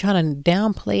or you trying to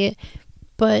downplay it.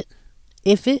 But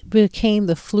if it became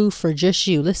the flu for just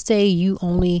you, let's say you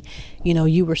only,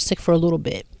 you were sick for a little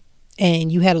bit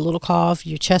and you had a little cough,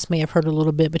 your chest may have hurt a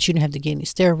little bit, but you didn't have to get any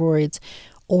steroids,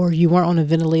 or you weren't on a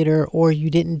ventilator, or you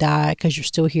didn't die because you're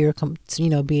still here,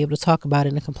 be able to talk about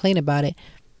it and complain about it.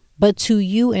 But to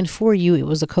you and for you, it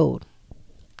was a cold.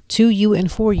 To you and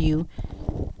for you,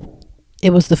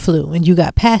 it was the flu, and you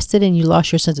got past it and you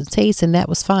lost your sense of taste, and that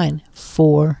was fine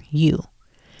for you.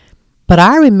 But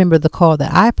I remember the call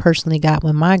that I personally got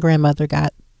when my grandmother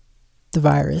got the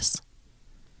virus.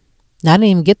 Now, I didn't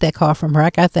even get that call from her. I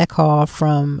got that call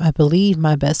from, I believe,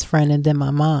 my best friend and then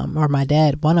my mom or my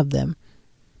dad, one of them.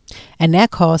 And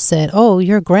that call said, oh,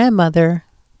 your grandmother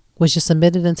was just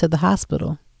admitted into the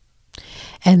hospital.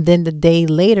 And then the day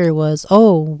later was,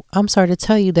 oh, I'm sorry to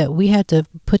tell you that we had to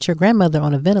put your grandmother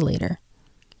on a ventilator.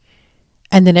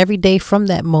 And then every day from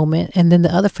that moment, and then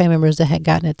the other family members that had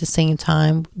gotten at the same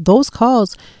time, those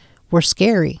calls were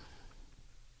scary.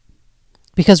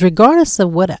 Because regardless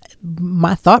of what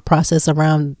my thought process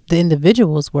around the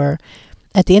individuals were,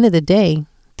 at the end of the day,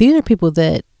 these are people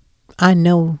that I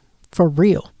know for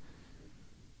real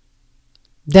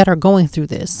that are going through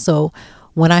this. So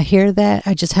when I hear that,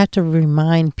 I just have to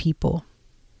remind people,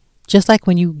 just like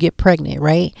when you get pregnant,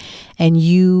 right? And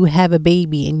you have a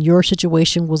baby and your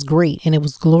situation was great and it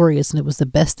was glorious and it was the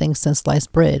best thing since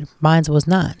sliced bread. Mine was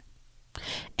not.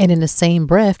 And in the same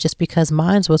breath, just because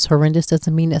mine was horrendous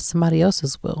doesn't mean that somebody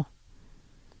else's will.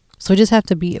 So we just have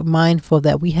to be mindful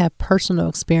that we have personal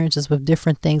experiences with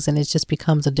different things and it just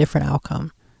becomes a different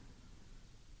outcome.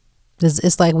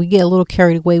 It's like we get a little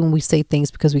carried away when we say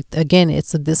things because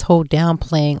it's this whole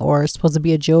downplaying, or it's supposed to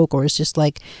be a joke, or it's just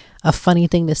like a funny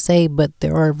thing to say, but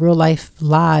there are real life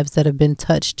lives that have been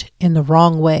touched in the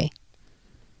wrong way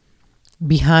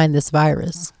behind this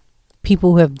virus.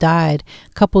 people who have died,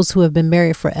 couples who have been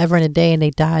married forever and a day and they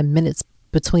die minutes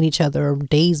between each other or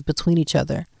days between each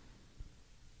other.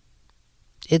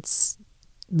 It's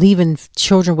leaving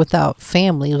children without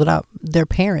families, without their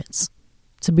parents,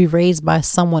 to be raised by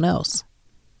someone else.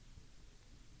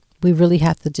 We really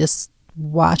have to just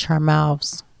watch our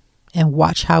mouths and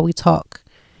watch how we talk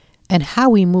and how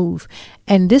we move.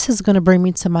 And this is going to bring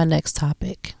me to my next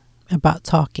topic about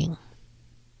talking.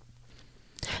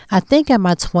 I think in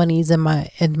my 20s and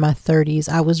my 30s,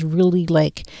 I was really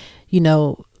like,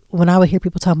 when I would hear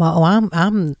people talk about,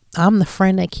 I'm the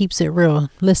friend that keeps it real.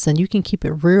 Listen, you can keep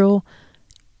it real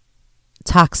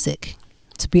toxic,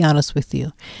 to be honest with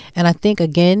you. And I think,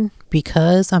 again,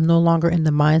 because I'm no longer in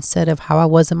the mindset of how I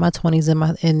was in my 20s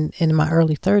and in my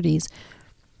early 30s,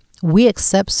 we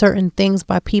accept certain things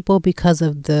by people because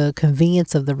of the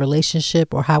convenience of the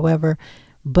relationship or however,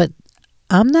 but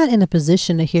I'm not in a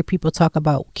position to hear people talk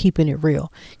about keeping it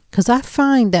real, because I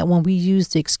find that when we use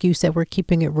the excuse that we're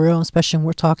keeping it real, especially when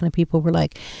we're talking to people, we're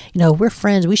like, we're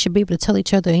friends. We should be able to tell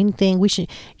each other anything.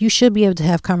 You should be able to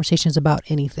have conversations about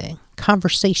anything.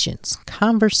 Conversations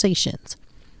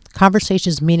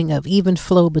meaning of even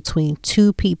flow between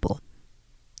two people.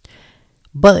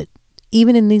 But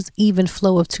even in these even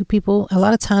flow of two people, a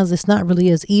lot of times it's not really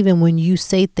as even when you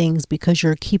say things because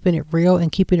you're keeping it real,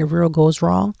 and keeping it real goes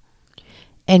wrong.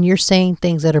 And you're saying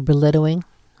things that are belittling,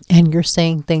 and you're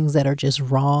saying things that are just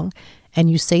wrong, and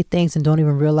you say things and don't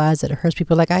even realize that it hurts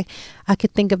people. Like I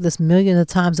could think of this millions of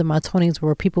times in my 20s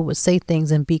where people would say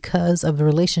things, and because of the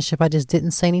relationship, I just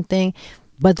didn't say anything.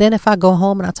 But then if I go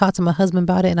home and I talk to my husband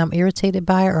about it and I'm irritated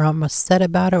by it, or I'm upset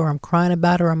about it, or I'm crying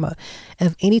about it, or I'm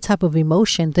of any type of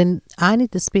emotion, then I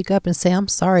need to speak up and say, I'm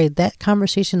sorry, that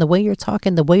conversation, the way you're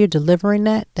talking, the way you're delivering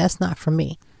that's not for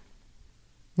me.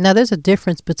 Now, there's a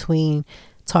difference between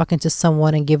talking to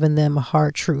someone and giving them a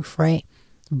hard truth, right?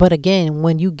 But again,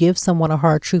 when you give someone a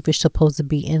hard truth, it's supposed to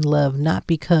be in love, not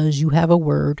because you have a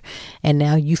word and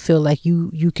now you feel like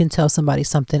you can tell somebody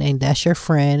something and that's your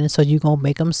friend, and so you're going to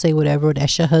make them say whatever.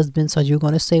 That's your husband, so you're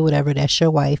going to say whatever. That's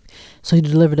your wife, so you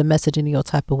deliver the message in your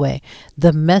type of way.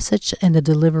 The message and the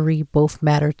delivery both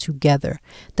matter together.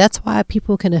 That's why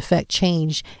people can affect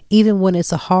change even when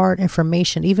it's a hard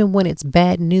information, even when it's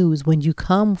bad news, when you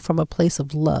come from a place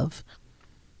of love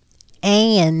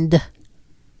and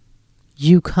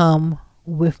you come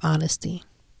with honesty.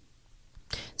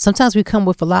 Sometimes we come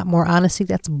with a lot more honesty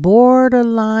that's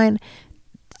borderline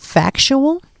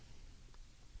factual,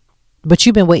 but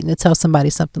you've been waiting to tell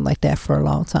somebody something like that for a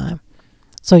long time.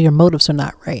 So your motives are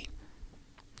not right.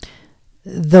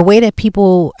 The way that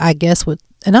people, I guess, and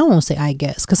I don't want to say I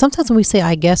guess, because sometimes when we say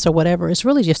I guess or whatever, it's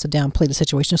really just to downplay the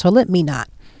situation. So let me not.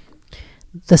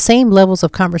 The same levels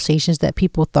of conversations that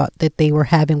people thought that they were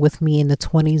having with me in the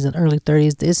 20s and early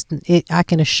 30s, I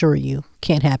can assure you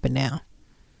can't happen now.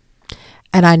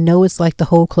 And I know it's like the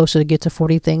whole closer to get to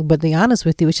 40 thing, but to be honest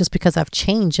with you, it's just because I've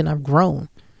changed and I've grown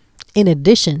in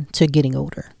addition to getting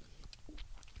older.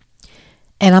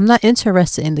 And I'm not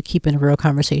interested in the keeping a real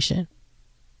conversation,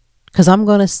 because I'm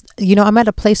going to, I'm at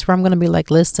a place where I'm going to be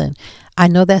like, listen, I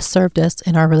know that served us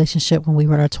in our relationship when we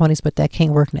were in our 20s, but that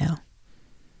can't work now.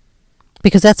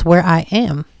 Because that's where I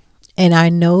am. And I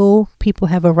know people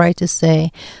have a right to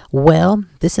say, well,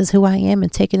 this is who I am,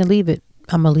 and take it and leave it.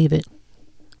 I'm going to leave it.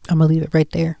 I'm going to leave it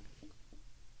right there.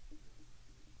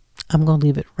 I'm going to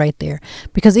leave it right there.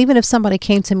 Because even if somebody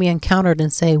came to me and countered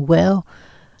and say, well,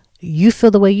 you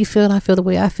feel the way you feel and I feel the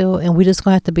way I feel, and we just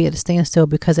going to have to be at a standstill,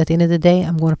 because at the end of the day,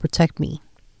 I'm going to protect me.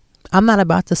 I'm not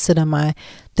about to sit on my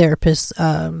therapist's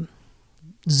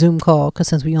Zoom call, because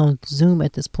since we on Zoom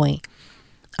at this point,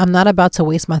 I'm not about to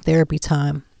waste my therapy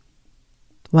time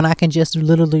when I can just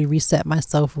literally reset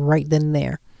myself right then and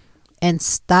there and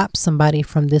stop somebody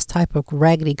from this type of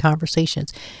raggedy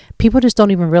conversations. People just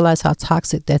don't even realize how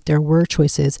toxic that their word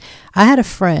choice is. I had a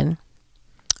friend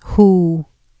who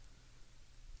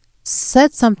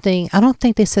said something, I don't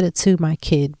think they said it to my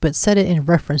kid, but said it in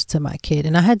reference to my kid.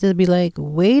 And I had to be like,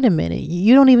 wait a minute,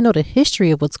 you don't even know the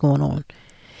history of what's going on.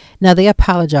 Now, they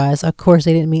apologized. Of course,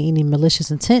 they didn't mean any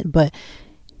malicious intent, but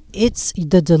it's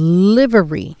the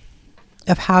delivery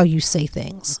of how you say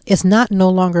things. It's not no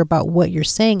longer about what you're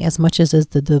saying as much as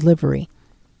the delivery.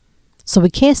 So we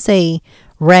can't say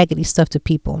raggedy stuff to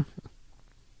people.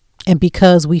 And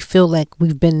because we feel like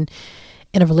we've been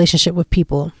in a relationship with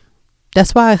people,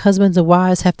 that's why husbands and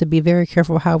wives have to be very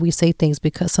careful how we say things,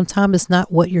 because sometimes it's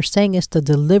not what you're saying, it's the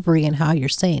delivery and how you're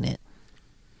saying it.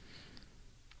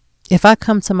 If I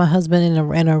come to my husband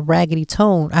in a raggedy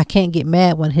tone, I can't get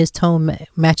mad when his tone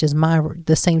matches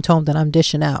the same tone that I'm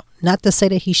dishing out. Not to say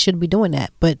that he should be doing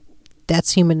that, but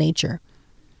that's human nature.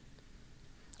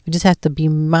 We just have to be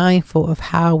mindful of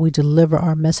how we deliver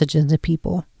our messages to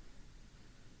people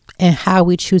and how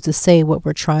we choose to say what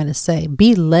we're trying to say.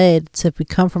 Be led to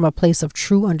become from a place of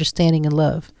true understanding and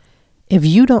love. If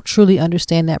you don't truly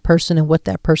understand that person and what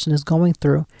that person is going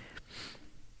through,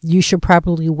 you should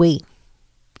probably wait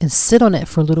and sit on it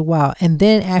for a little while and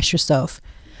then ask yourself,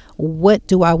 what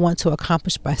do I want to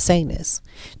accomplish by saying this?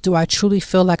 Do I truly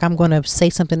feel like I'm going to say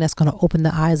something that's going to open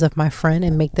the eyes of my friend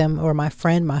and make them, or my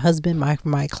friend, my husband,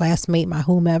 my classmate, my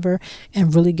whomever,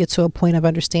 and really get to a point of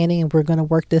understanding and we're going to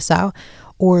work this out?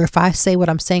 Or if I say what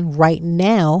I'm saying right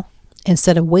now,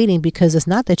 instead of waiting, because it's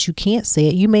not that you can't say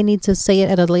it, you may need to say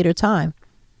it at a later time.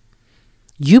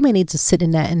 You may need to sit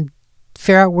in that and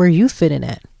figure out where you fit in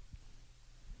at.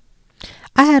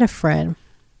 I had a friend,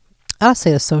 I'll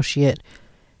say associate,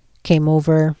 came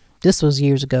over. This was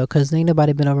years ago because ain't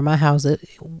nobody been over my house.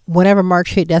 Whenever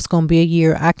March hit, that's going to be a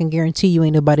year. I can guarantee you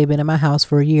ain't nobody been in my house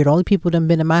for a year. The only people that have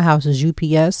been in my house is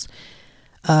UPS,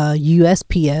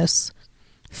 USPS,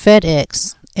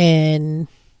 FedEx, and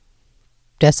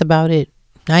that's about it.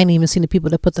 I ain't even seen the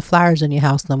people that put the flyers in your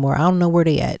house no more. I don't know where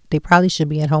they at. They probably should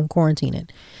be at home quarantining.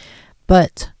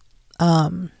 But I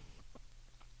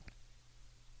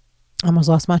almost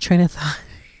lost my train of thought.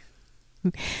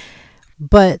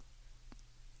 But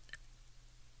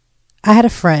I had a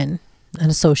friend, an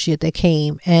associate that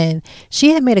came, and she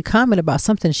had made a comment about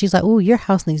something. She's like, "Oh, your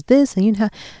house needs this," and you know,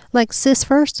 like, sis,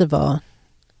 first of all,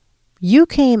 you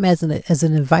came as an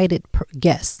invited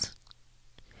guest,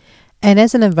 and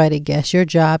as an invited guest, your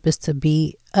job is to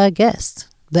be a guest.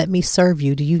 Let me serve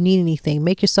you. Do you need anything?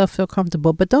 Make yourself feel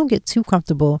comfortable, but don't get too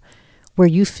comfortable where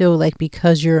you feel like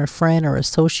because you're a friend or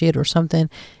associate or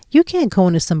something, you can't go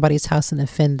into somebody's house and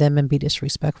offend them and be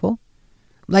disrespectful.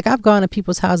 Like, I've gone to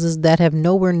people's houses that have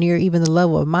nowhere near even the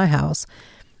level of my house.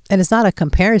 And it's not a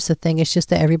comparison thing. It's just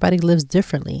that everybody lives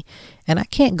differently. And I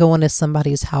can't go into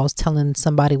somebody's house telling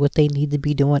somebody what they need to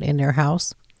be doing in their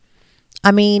house.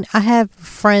 I mean, I have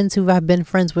friends who I've been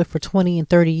friends with for 20 and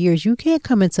 30 years. You can't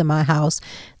come into my house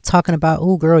talking about,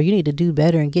 "Oh, girl, you need to do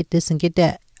better and get this and get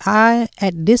that."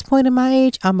 At this point in my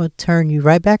age, I'm going to turn you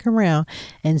right back around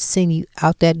and send you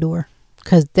out that door,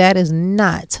 because that is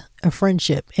not a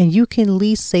friendship. And you can at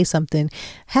least say something,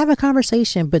 have a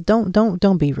conversation, but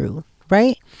don't be rude,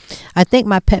 right? I think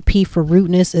my pet peeve for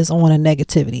rudeness is on a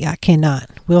negativity. I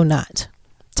will not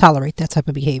tolerate that type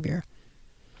of behavior.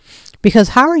 Because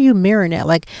how are you mirroring that?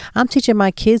 Like, I'm teaching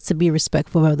my kids to be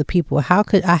respectful of other people. How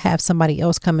could I have somebody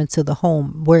else come into the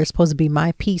home where it's supposed to be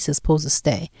my peace is supposed to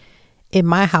stay? In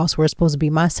my house where it's supposed to be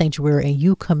my sanctuary, and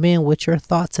you come in with your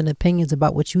thoughts and opinions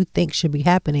about what you think should be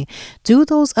happening. Do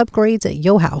those upgrades at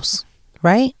your house,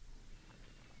 right?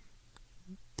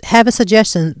 Have a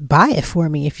suggestion, buy it for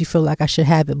me if you feel like I should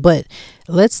have it, but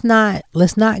let's not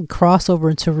cross over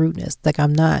into rudeness. Like,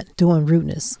 I'm not doing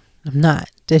rudeness. I'm not.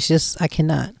 That's just, I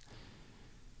cannot.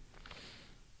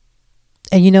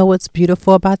 And you know what's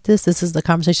beautiful about this? This is the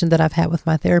conversation that I've had with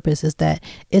my therapist, is that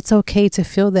it's okay to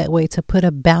feel that way, to put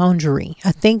a boundary.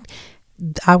 I think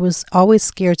I was always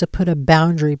scared to put a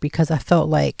boundary because I felt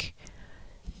like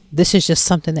this is just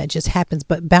something that just happens.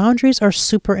 But boundaries are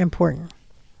super important.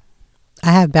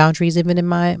 I have boundaries even in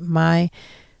my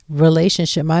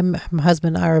relationship. My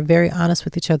husband and I are very honest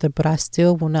with each other, but I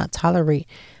still will not tolerate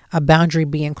a boundary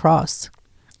being crossed.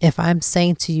 If I'm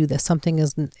saying to you that something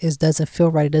doesn't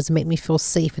feel right, it doesn't make me feel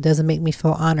safe, it doesn't make me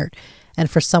feel honored, and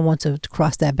for someone to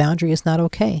cross that boundary, it's not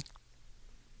okay.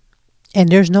 And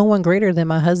there's no one greater than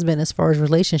my husband as far as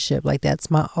relationship. Like,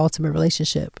 that's my ultimate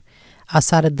relationship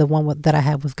outside of the one that I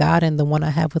have with God and the one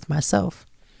I have with myself.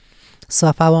 So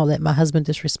if I won't let my husband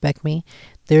disrespect me,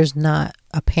 there's not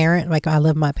a parent, like, I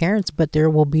love my parents, but there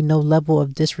will be no level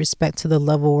of disrespect to the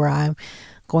level where I'm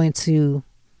going to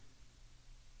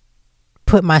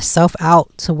put myself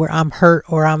out to where I'm hurt,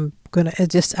 or I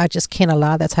just can't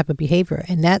allow that type of behavior.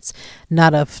 And that's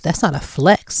not a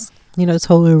flex. You know,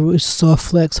 it's soft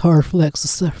flex, hard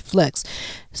flex, flex.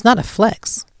 It's not a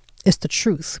flex. It's the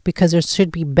truth, because there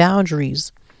should be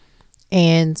boundaries.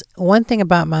 And one thing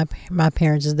about my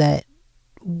parents is that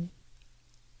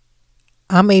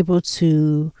I'm able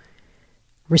to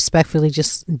respectfully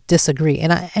just disagree.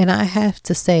 And I have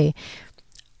to say,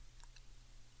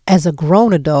 as a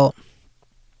grown adult,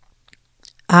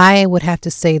 I would have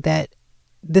to say that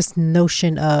this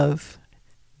notion of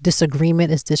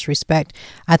disagreement is disrespect.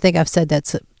 I think I've said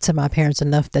that to my parents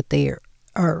enough that they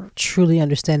are truly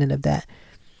understanding of that.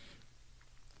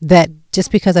 That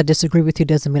just because I disagree with you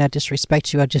doesn't mean I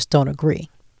disrespect you. I just don't agree.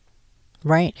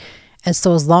 Right? And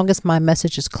so as long as my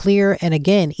message is clear, and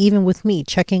again, even with me,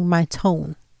 checking my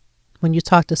tone when you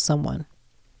talk to someone,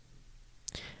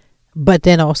 but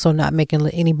then also not making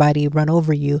anybody run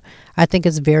over you. I think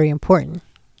it's very important.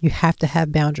 You have to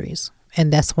have boundaries.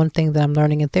 And that's one thing that I'm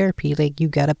learning in therapy. Like, you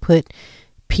got to put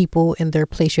people in their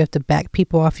place. You have to back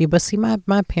people off you. But see, my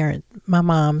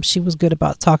mom, she was good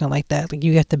about talking like that. Like,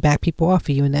 you have to back people off of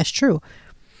you. And that's true.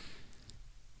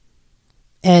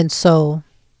 And so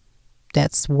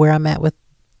that's where I'm at with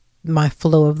my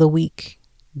flow of the week.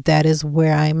 That is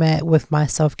where I'm at with my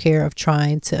self-care of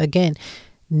trying to, again,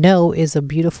 no is a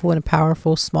beautiful and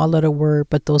powerful small letter word,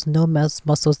 but those no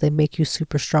muscles, they make you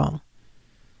super strong.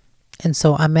 And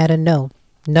so I'm at a no.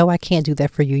 No, I can't do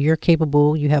that for you. You're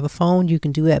capable. You have a phone. You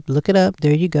can do that. Look it up.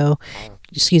 There you go.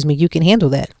 Excuse me. You can handle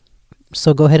that.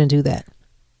 So go ahead and do that.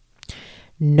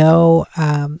 No,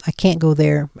 I can't go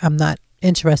there. I'm not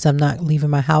interested. I'm not leaving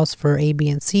my house for A, B,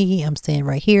 and C. I'm staying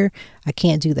right here. I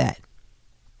can't do that.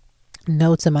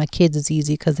 No to my kids is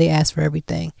easy because they ask for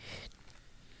everything.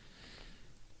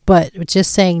 But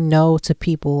just saying no to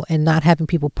people and not having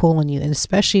people pull on you, and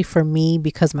especially for me,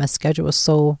 because my schedule is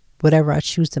so whatever I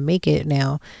choose to make it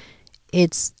now,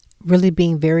 it's really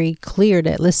being very clear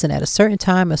that, listen, at a certain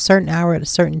time, a certain hour, at a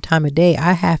certain time of day,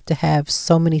 I have to have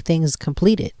so many things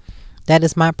completed. That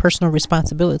is my personal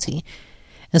responsibility.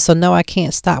 And so, no, I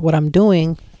can't stop what I'm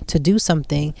doing to do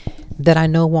something that I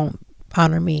know won't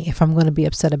honor me if I'm going to be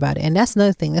upset about it. And that's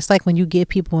another thing. It's like when you give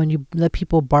people and you let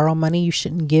people borrow money, you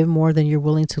shouldn't give more than you're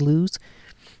willing to lose.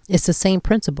 It's the same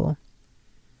principle.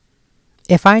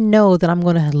 If I know that I'm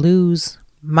going to lose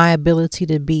my ability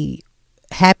to be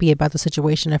happy about the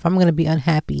situation, if I'm going to be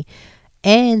unhappy,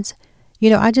 and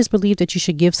I just believe that you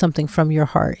should give something from your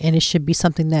heart, and it should be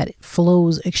something that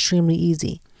flows extremely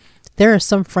easy. There are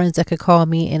some friends that could call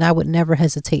me and I would never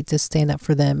hesitate to stand up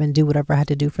for them and do whatever I had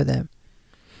to do for them.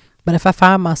 But if I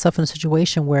found myself in a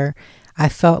situation where I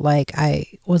felt like I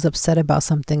was upset about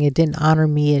something, it didn't honor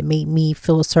me, it made me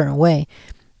feel a certain way,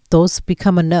 those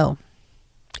become a no.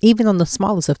 Even on the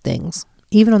smallest of things,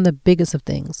 even on the biggest of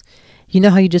things. You know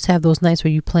how you just have those nights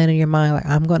where you plan in your mind, like,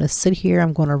 I'm going to sit here,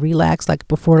 I'm going to relax, like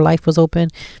before life was open.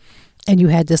 And you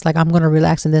had this, like, I'm going to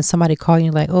relax. And then somebody call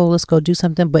you like, oh, let's go do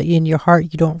something. But in your heart,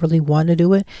 you don't really want to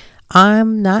do it.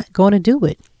 I'm not going to do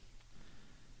it.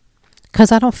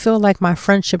 Because I don't feel like my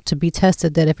friendship to be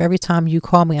tested, that if every time you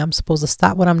call me, I'm supposed to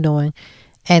stop what I'm doing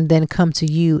and then come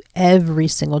to you every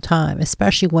single time,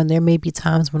 especially when there may be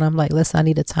times when I'm like, listen, I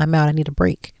need a timeout. I need a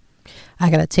break. I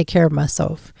got to take care of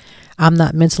myself. I'm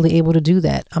not mentally able to do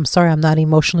that. I'm sorry. I'm not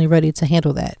emotionally ready to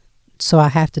handle that. So I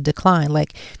have to decline.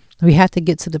 Like, we have to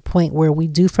get to the point where we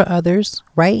do for others,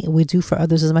 right? We do for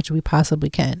others as much as we possibly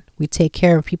can. We take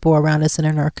care of people around us and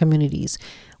in our communities.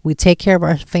 We take care of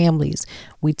our families.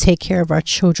 We take care of our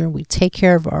children. We take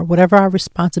care of whatever our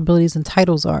responsibilities and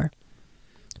titles are.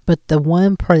 But the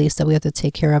one place that we have to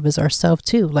take care of is ourselves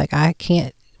too. Like, I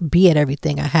can't be at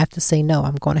everything. I have to say no.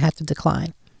 I'm going to have to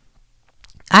decline.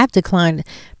 I've declined.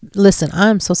 Listen,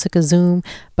 I'm so sick of Zoom,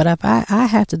 but if I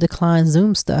have to decline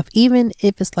Zoom stuff, even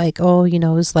if it's like, oh,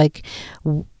 it's like,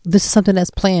 this is something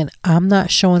that's planned. I'm not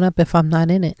showing up if I'm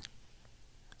not in it.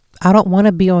 I don't want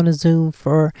to be on a Zoom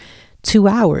for 2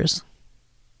 hours.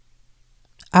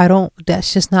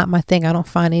 That's just not my thing. I don't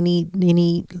find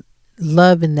any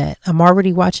love in that. I'm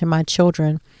already watching my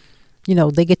children,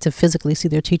 they get to physically see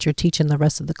their teacher teaching the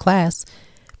rest of the class,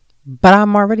 but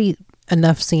I'm already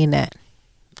enough seeing that.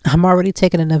 I'm already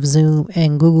taking enough Zoom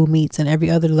and Google Meets and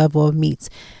every other level of meets.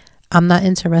 I'm not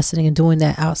interested in doing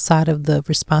that outside of the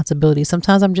responsibility.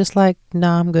 Sometimes I'm just like,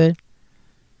 nah, I'm good.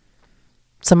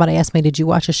 Somebody asked me, did you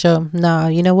watch a show? Nah,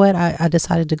 you know what? I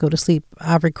decided to go to sleep.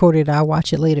 I've recorded it. I'll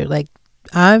watch it later. Like,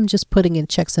 I'm just putting in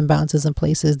checks and balances in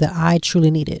places that I truly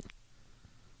need it.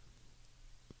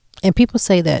 And people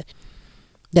say that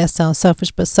sounds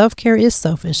selfish, but self-care is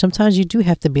selfish. Sometimes you do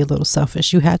have to be a little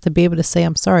selfish. You have to be able to say,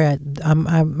 I'm sorry,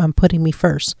 I'm putting me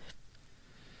first.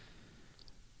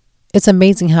 It's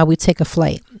amazing how we take a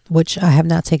flight, which I have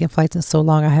not taken flights in so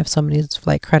long. I have so many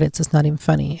flight credits. It's not even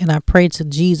funny. And I pray to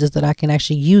Jesus that I can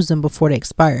actually use them before they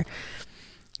expire.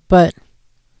 But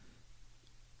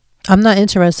I'm not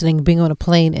interested in being on a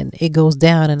plane and it goes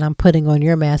down and I'm putting on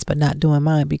your mask but not doing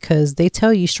mine, because they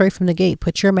tell you straight from the gate,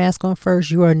 put your mask on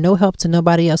first. You are no help to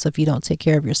nobody else if you don't take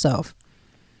care of yourself.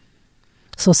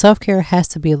 So self-care has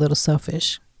to be a little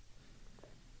selfish.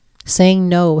 Saying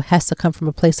no has to come from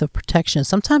a place of protection.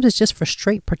 Sometimes it's just for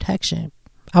straight protection.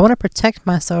 I want to protect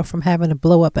myself from having to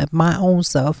blow up at my own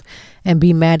self and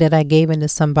be mad that I gave in to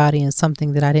somebody and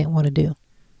something that I didn't want to do.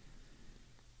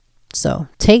 So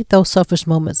take those selfish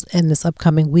moments in this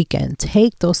upcoming weekend.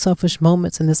 Take those selfish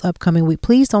moments in this upcoming week.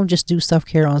 Please don't just do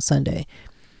self-care on Sunday.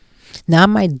 Now, I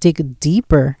might dig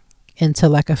deeper into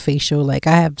like a facial. Like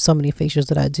I have so many facials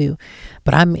that I do,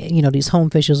 but these home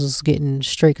facials is getting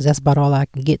straight because that's about all I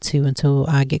can get to until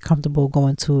I get comfortable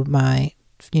going to my,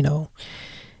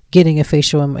 getting a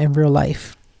facial in real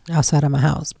life outside of my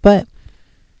house. But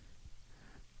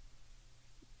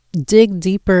dig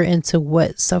deeper into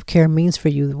what self-care means for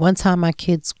you. One time my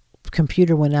kid's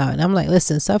computer went out and I'm like,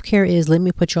 listen, self-care is let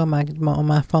me put you on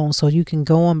my phone so you can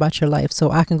go on about your life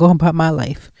so I can go about my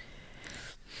life.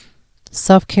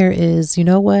 Self-care is, you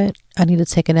know what? I need to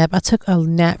take a nap. I took a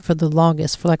nap for the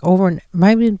longest, for like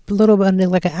maybe a little bit under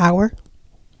like an hour.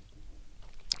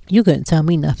 You couldn't tell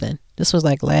me nothing. This was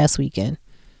like last weekend.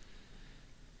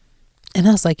 And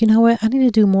I was like, you know what? I need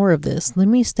to do more of this. Let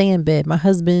me stay in bed. My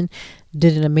husband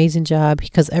did an amazing job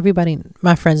because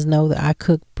my friends know that I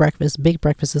cook big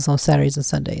breakfasts on Saturdays and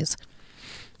Sundays.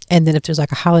 And then if there's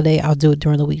like a holiday, I'll do it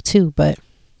during the week too. But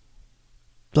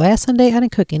last Sunday, I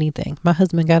didn't cook anything. My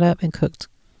husband got up and cooked.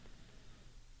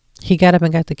 He got up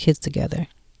and got the kids together.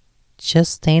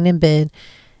 Just staying in bed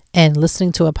and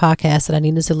listening to a podcast that I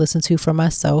needed to listen to for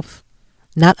myself.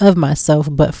 Not of myself,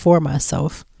 but for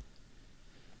myself.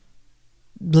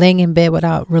 Laying in bed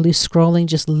without really scrolling,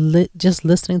 just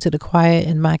listening to the quiet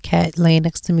and my cat laying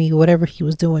next to me, whatever he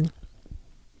was doing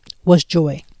was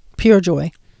joy, pure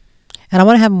joy. And I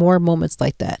want to have more moments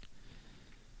like that.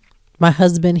 My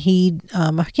husband, I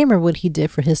can't remember what he did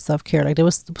for his self-care. Like there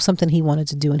was something he wanted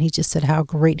to do and he just said how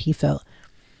great he felt.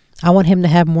 I want him to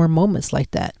have more moments like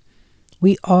that.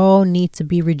 We all need to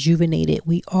be rejuvenated.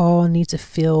 We all need to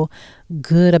feel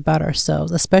good about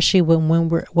ourselves, especially when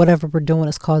whatever we're doing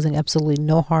is causing absolutely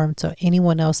no harm to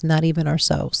anyone else, not even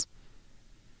ourselves.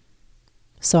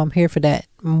 So I'm here for that.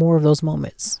 More of those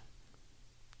moments.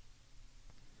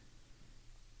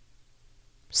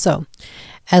 So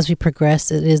as we progress,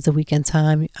 it is the weekend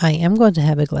time. I am going to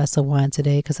have a glass of wine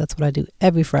today because that's what I do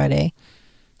every Friday.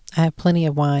 I have plenty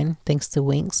of wine, thanks to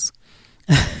Winks.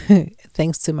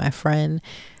 Thanks to my friend.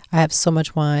 I have so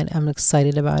much wine. I'm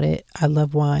excited about it. I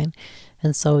love wine.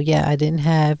 And so, yeah, I don't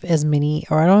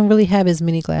really have as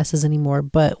many glasses anymore.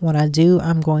 But when I do,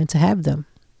 I'm going to have them.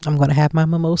 I'm going to have my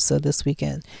mimosa this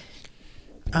weekend.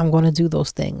 I'm going to do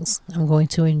those things. I'm going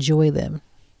to enjoy them.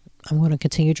 I'm going to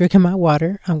continue drinking my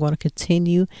water. I'm going to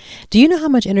continue. Do you know how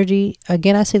much energy?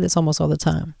 Again, I say this almost all the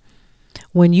time.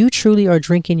 When you truly are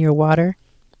drinking your water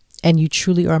and you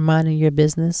truly are minding your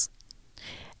business,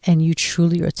 and you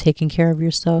truly are taking care of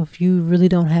yourself, you really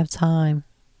don't have time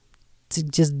to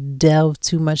just delve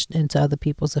too much into other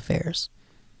people's affairs.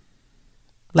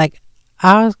 Like,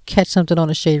 I'll catch something on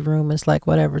the shade room. It's like,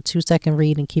 whatever, 2-second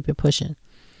read and keep it pushing.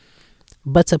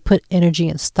 But to put energy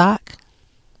in stock,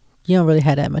 you don't really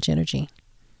have that much energy.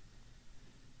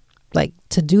 Like,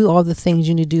 to do all the things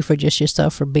you need to do for just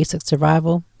yourself for basic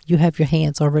survival, you have your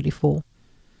hands already full.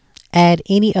 Add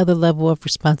any other level of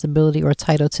responsibility or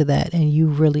title to that, and you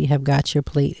really have got your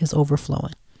plate is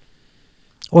overflowing,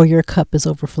 or your cup is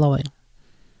overflowing.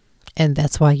 And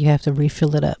that's why you have to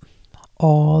refill it up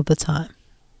all the time.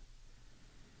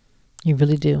 You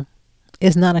really do.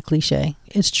 It's not a cliche.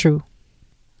 It's true.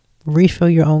 Refill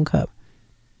your own cup.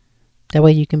 That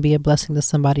way you can be a blessing to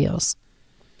somebody else.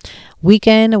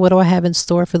 Weekend, what do I have in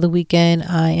store for the weekend?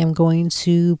 I am going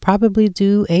to probably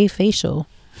do a facial.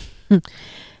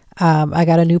 I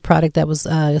got a new product that was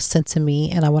sent to me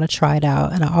and I want to try it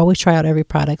out. And I always try out every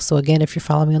product. So again, if you're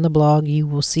following me on the blog, you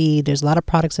will see there's a lot of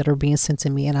products that are being sent to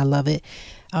me and I love it.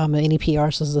 Any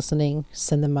PRs listening,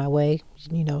 send them my way.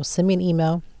 Send me an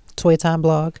email,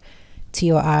 toytimeblog,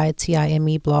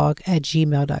 TOITIME blog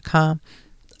 @gmail.com.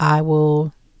 I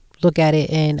will look at it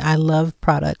and I love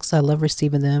products. I love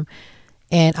receiving them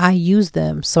and I use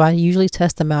them. So I usually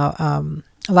test them out.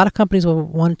 A lot of companies will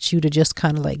want you to just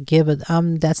kind of like give it.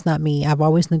 That's not me. I've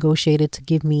always negotiated to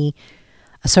give me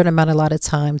a certain amount, a lot of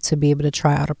time to be able to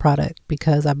try out a product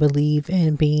because I believe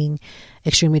in being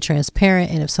extremely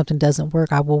transparent. And if something doesn't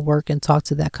work, I will work and talk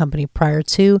to that company prior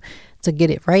to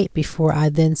get it right before I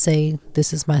then say,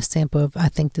 this is my stamp of, I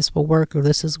think this will work, or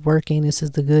this is working. This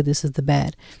is the good. This is the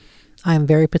bad. I am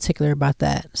very particular about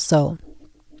that. So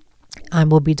I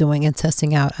will be doing and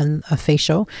testing out a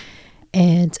facial.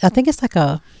 And I think it's like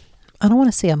I don't want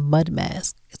to say a mud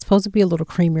mask. It's supposed to be a little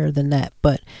creamier than that,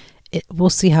 but we'll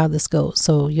see how this goes.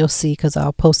 So you'll see, because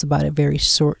I'll post about it very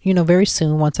soon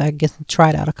once I get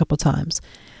tried out a couple times.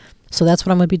 So that's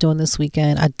what I'm going to be doing this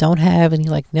weekend. I don't have any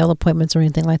like nail appointments or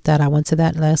anything like that. I went to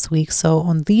that last week. So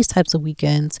on these types of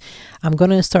weekends, I'm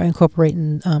going to start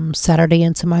incorporating Saturday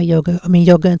into my yoga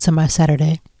into my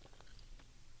Saturday.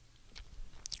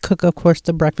 Cook, of course,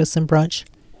 the breakfast and brunch.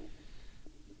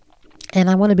 And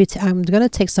I'm going to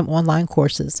take some online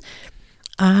courses.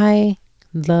 I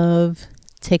love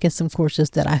taking some courses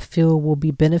that I feel will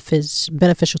be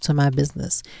beneficial to my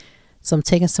business. So I'm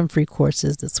taking some free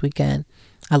courses this weekend.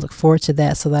 I look forward to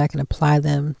that so that I can apply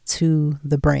them to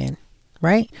the brand,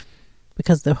 right?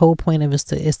 Because the whole point of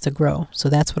it is to grow. So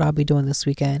that's what I'll be doing this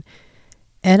weekend.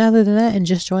 And other than that, and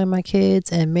just enjoying my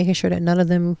kids and making sure that none of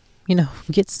them,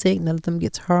 get sick, none of them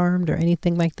gets harmed or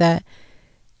anything like that.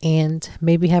 And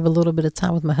maybe have a little bit of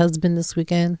time with my husband this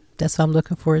weekend. That's what I'm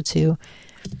looking forward to.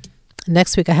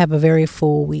 Next week, I have a very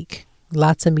full week.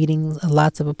 Lots of meetings,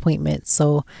 lots of appointments.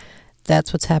 So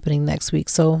that's what's happening next week.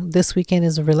 So this weekend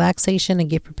is a relaxation and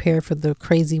get prepared for the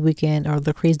crazy weekend or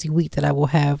the crazy week that I will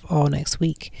have all next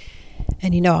week.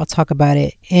 And I'll talk about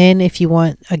it. And if you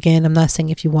want, again, I'm not saying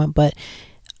if you want, but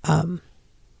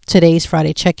today's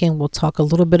Friday check-in, we'll talk a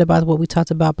little bit about what we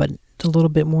talked about, but a little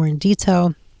bit more in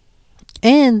detail.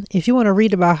 And if you want to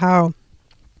read about how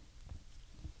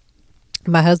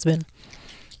my husband,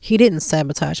 he didn't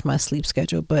sabotage my sleep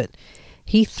schedule, but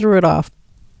he threw it off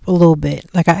a little bit.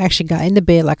 Like I actually got into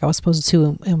bed like I was supposed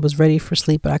to and was ready for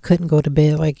sleep, but I couldn't go to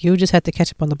bed. Like you just have to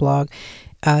catch up on the blog.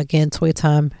 Again,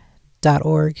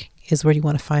 toytime.org is where you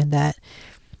want to find that.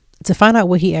 To find out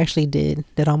what he actually did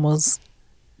that almost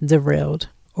derailed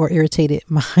or irritated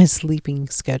my sleeping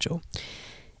schedule.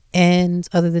 And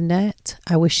other than that,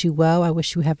 I wish you well. I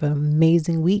wish you have an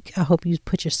amazing week. I hope you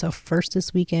put yourself first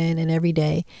this weekend and every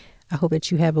day. I hope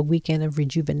that you have a weekend of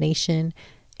rejuvenation.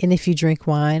 And if you drink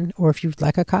wine or if you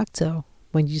like a cocktail,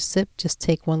 when you sip, just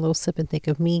take one little sip and think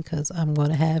of me, because I'm going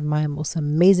to have my most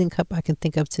amazing cup I can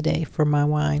think of today for my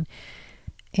wine.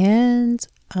 And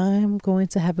I'm going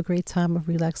to have a great time of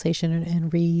relaxation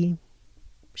and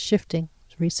reshifting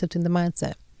the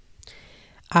mindset.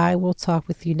 I will talk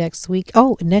with you next week.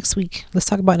 Oh, next week. Let's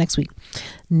talk about next week.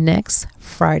 Next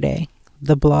Friday,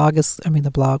 the blog is going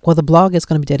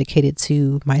to be dedicated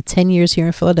to my 10 years here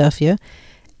in Philadelphia.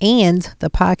 And the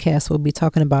podcast will be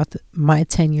talking about my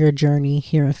 10-year journey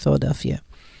here in Philadelphia.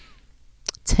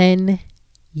 10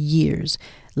 years.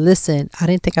 Listen, I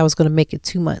didn't think I was going to make it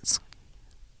 2 months.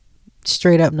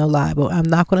 Straight up, no lie. But I'm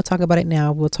not going to talk about it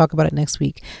now. We'll talk about it next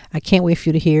week. I can't wait for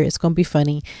you to hear it. It's going to be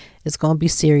funny. It's going to be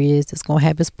serious. It's going to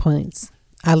have its points.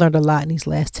 I learned a lot in these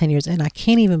last 10 years. And I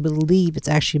can't even believe it's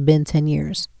actually been 10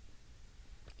 years.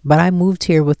 But I moved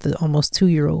here with the almost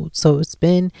 2-year-old. So it's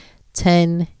been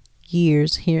 10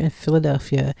 years here in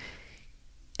Philadelphia.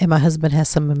 And my husband has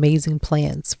some amazing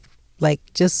plans.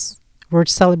 We're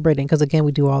celebrating, because again,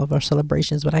 we do all of our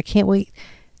celebrations. But I can't wait.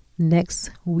 Next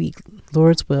week,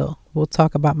 Lord's will, we'll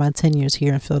talk about my 10 years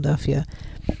here in Philadelphia.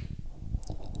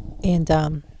 And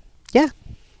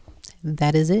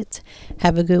that is it.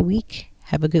 Have a good week.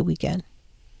 Have a good weekend.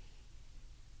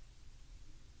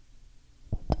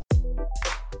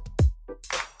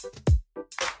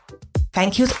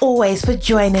 Thank you as always for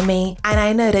joining me. And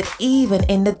I know that even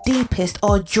in the deepest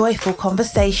or joyful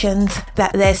conversations,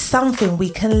 that there's something we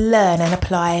can learn and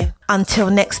apply. Until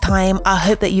next time, I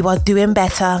hope that you are doing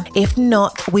better. If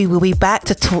not, we will be back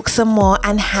to talk some more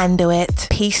and handle it.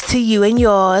 Peace to you and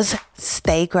yours.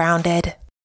 Stay grounded.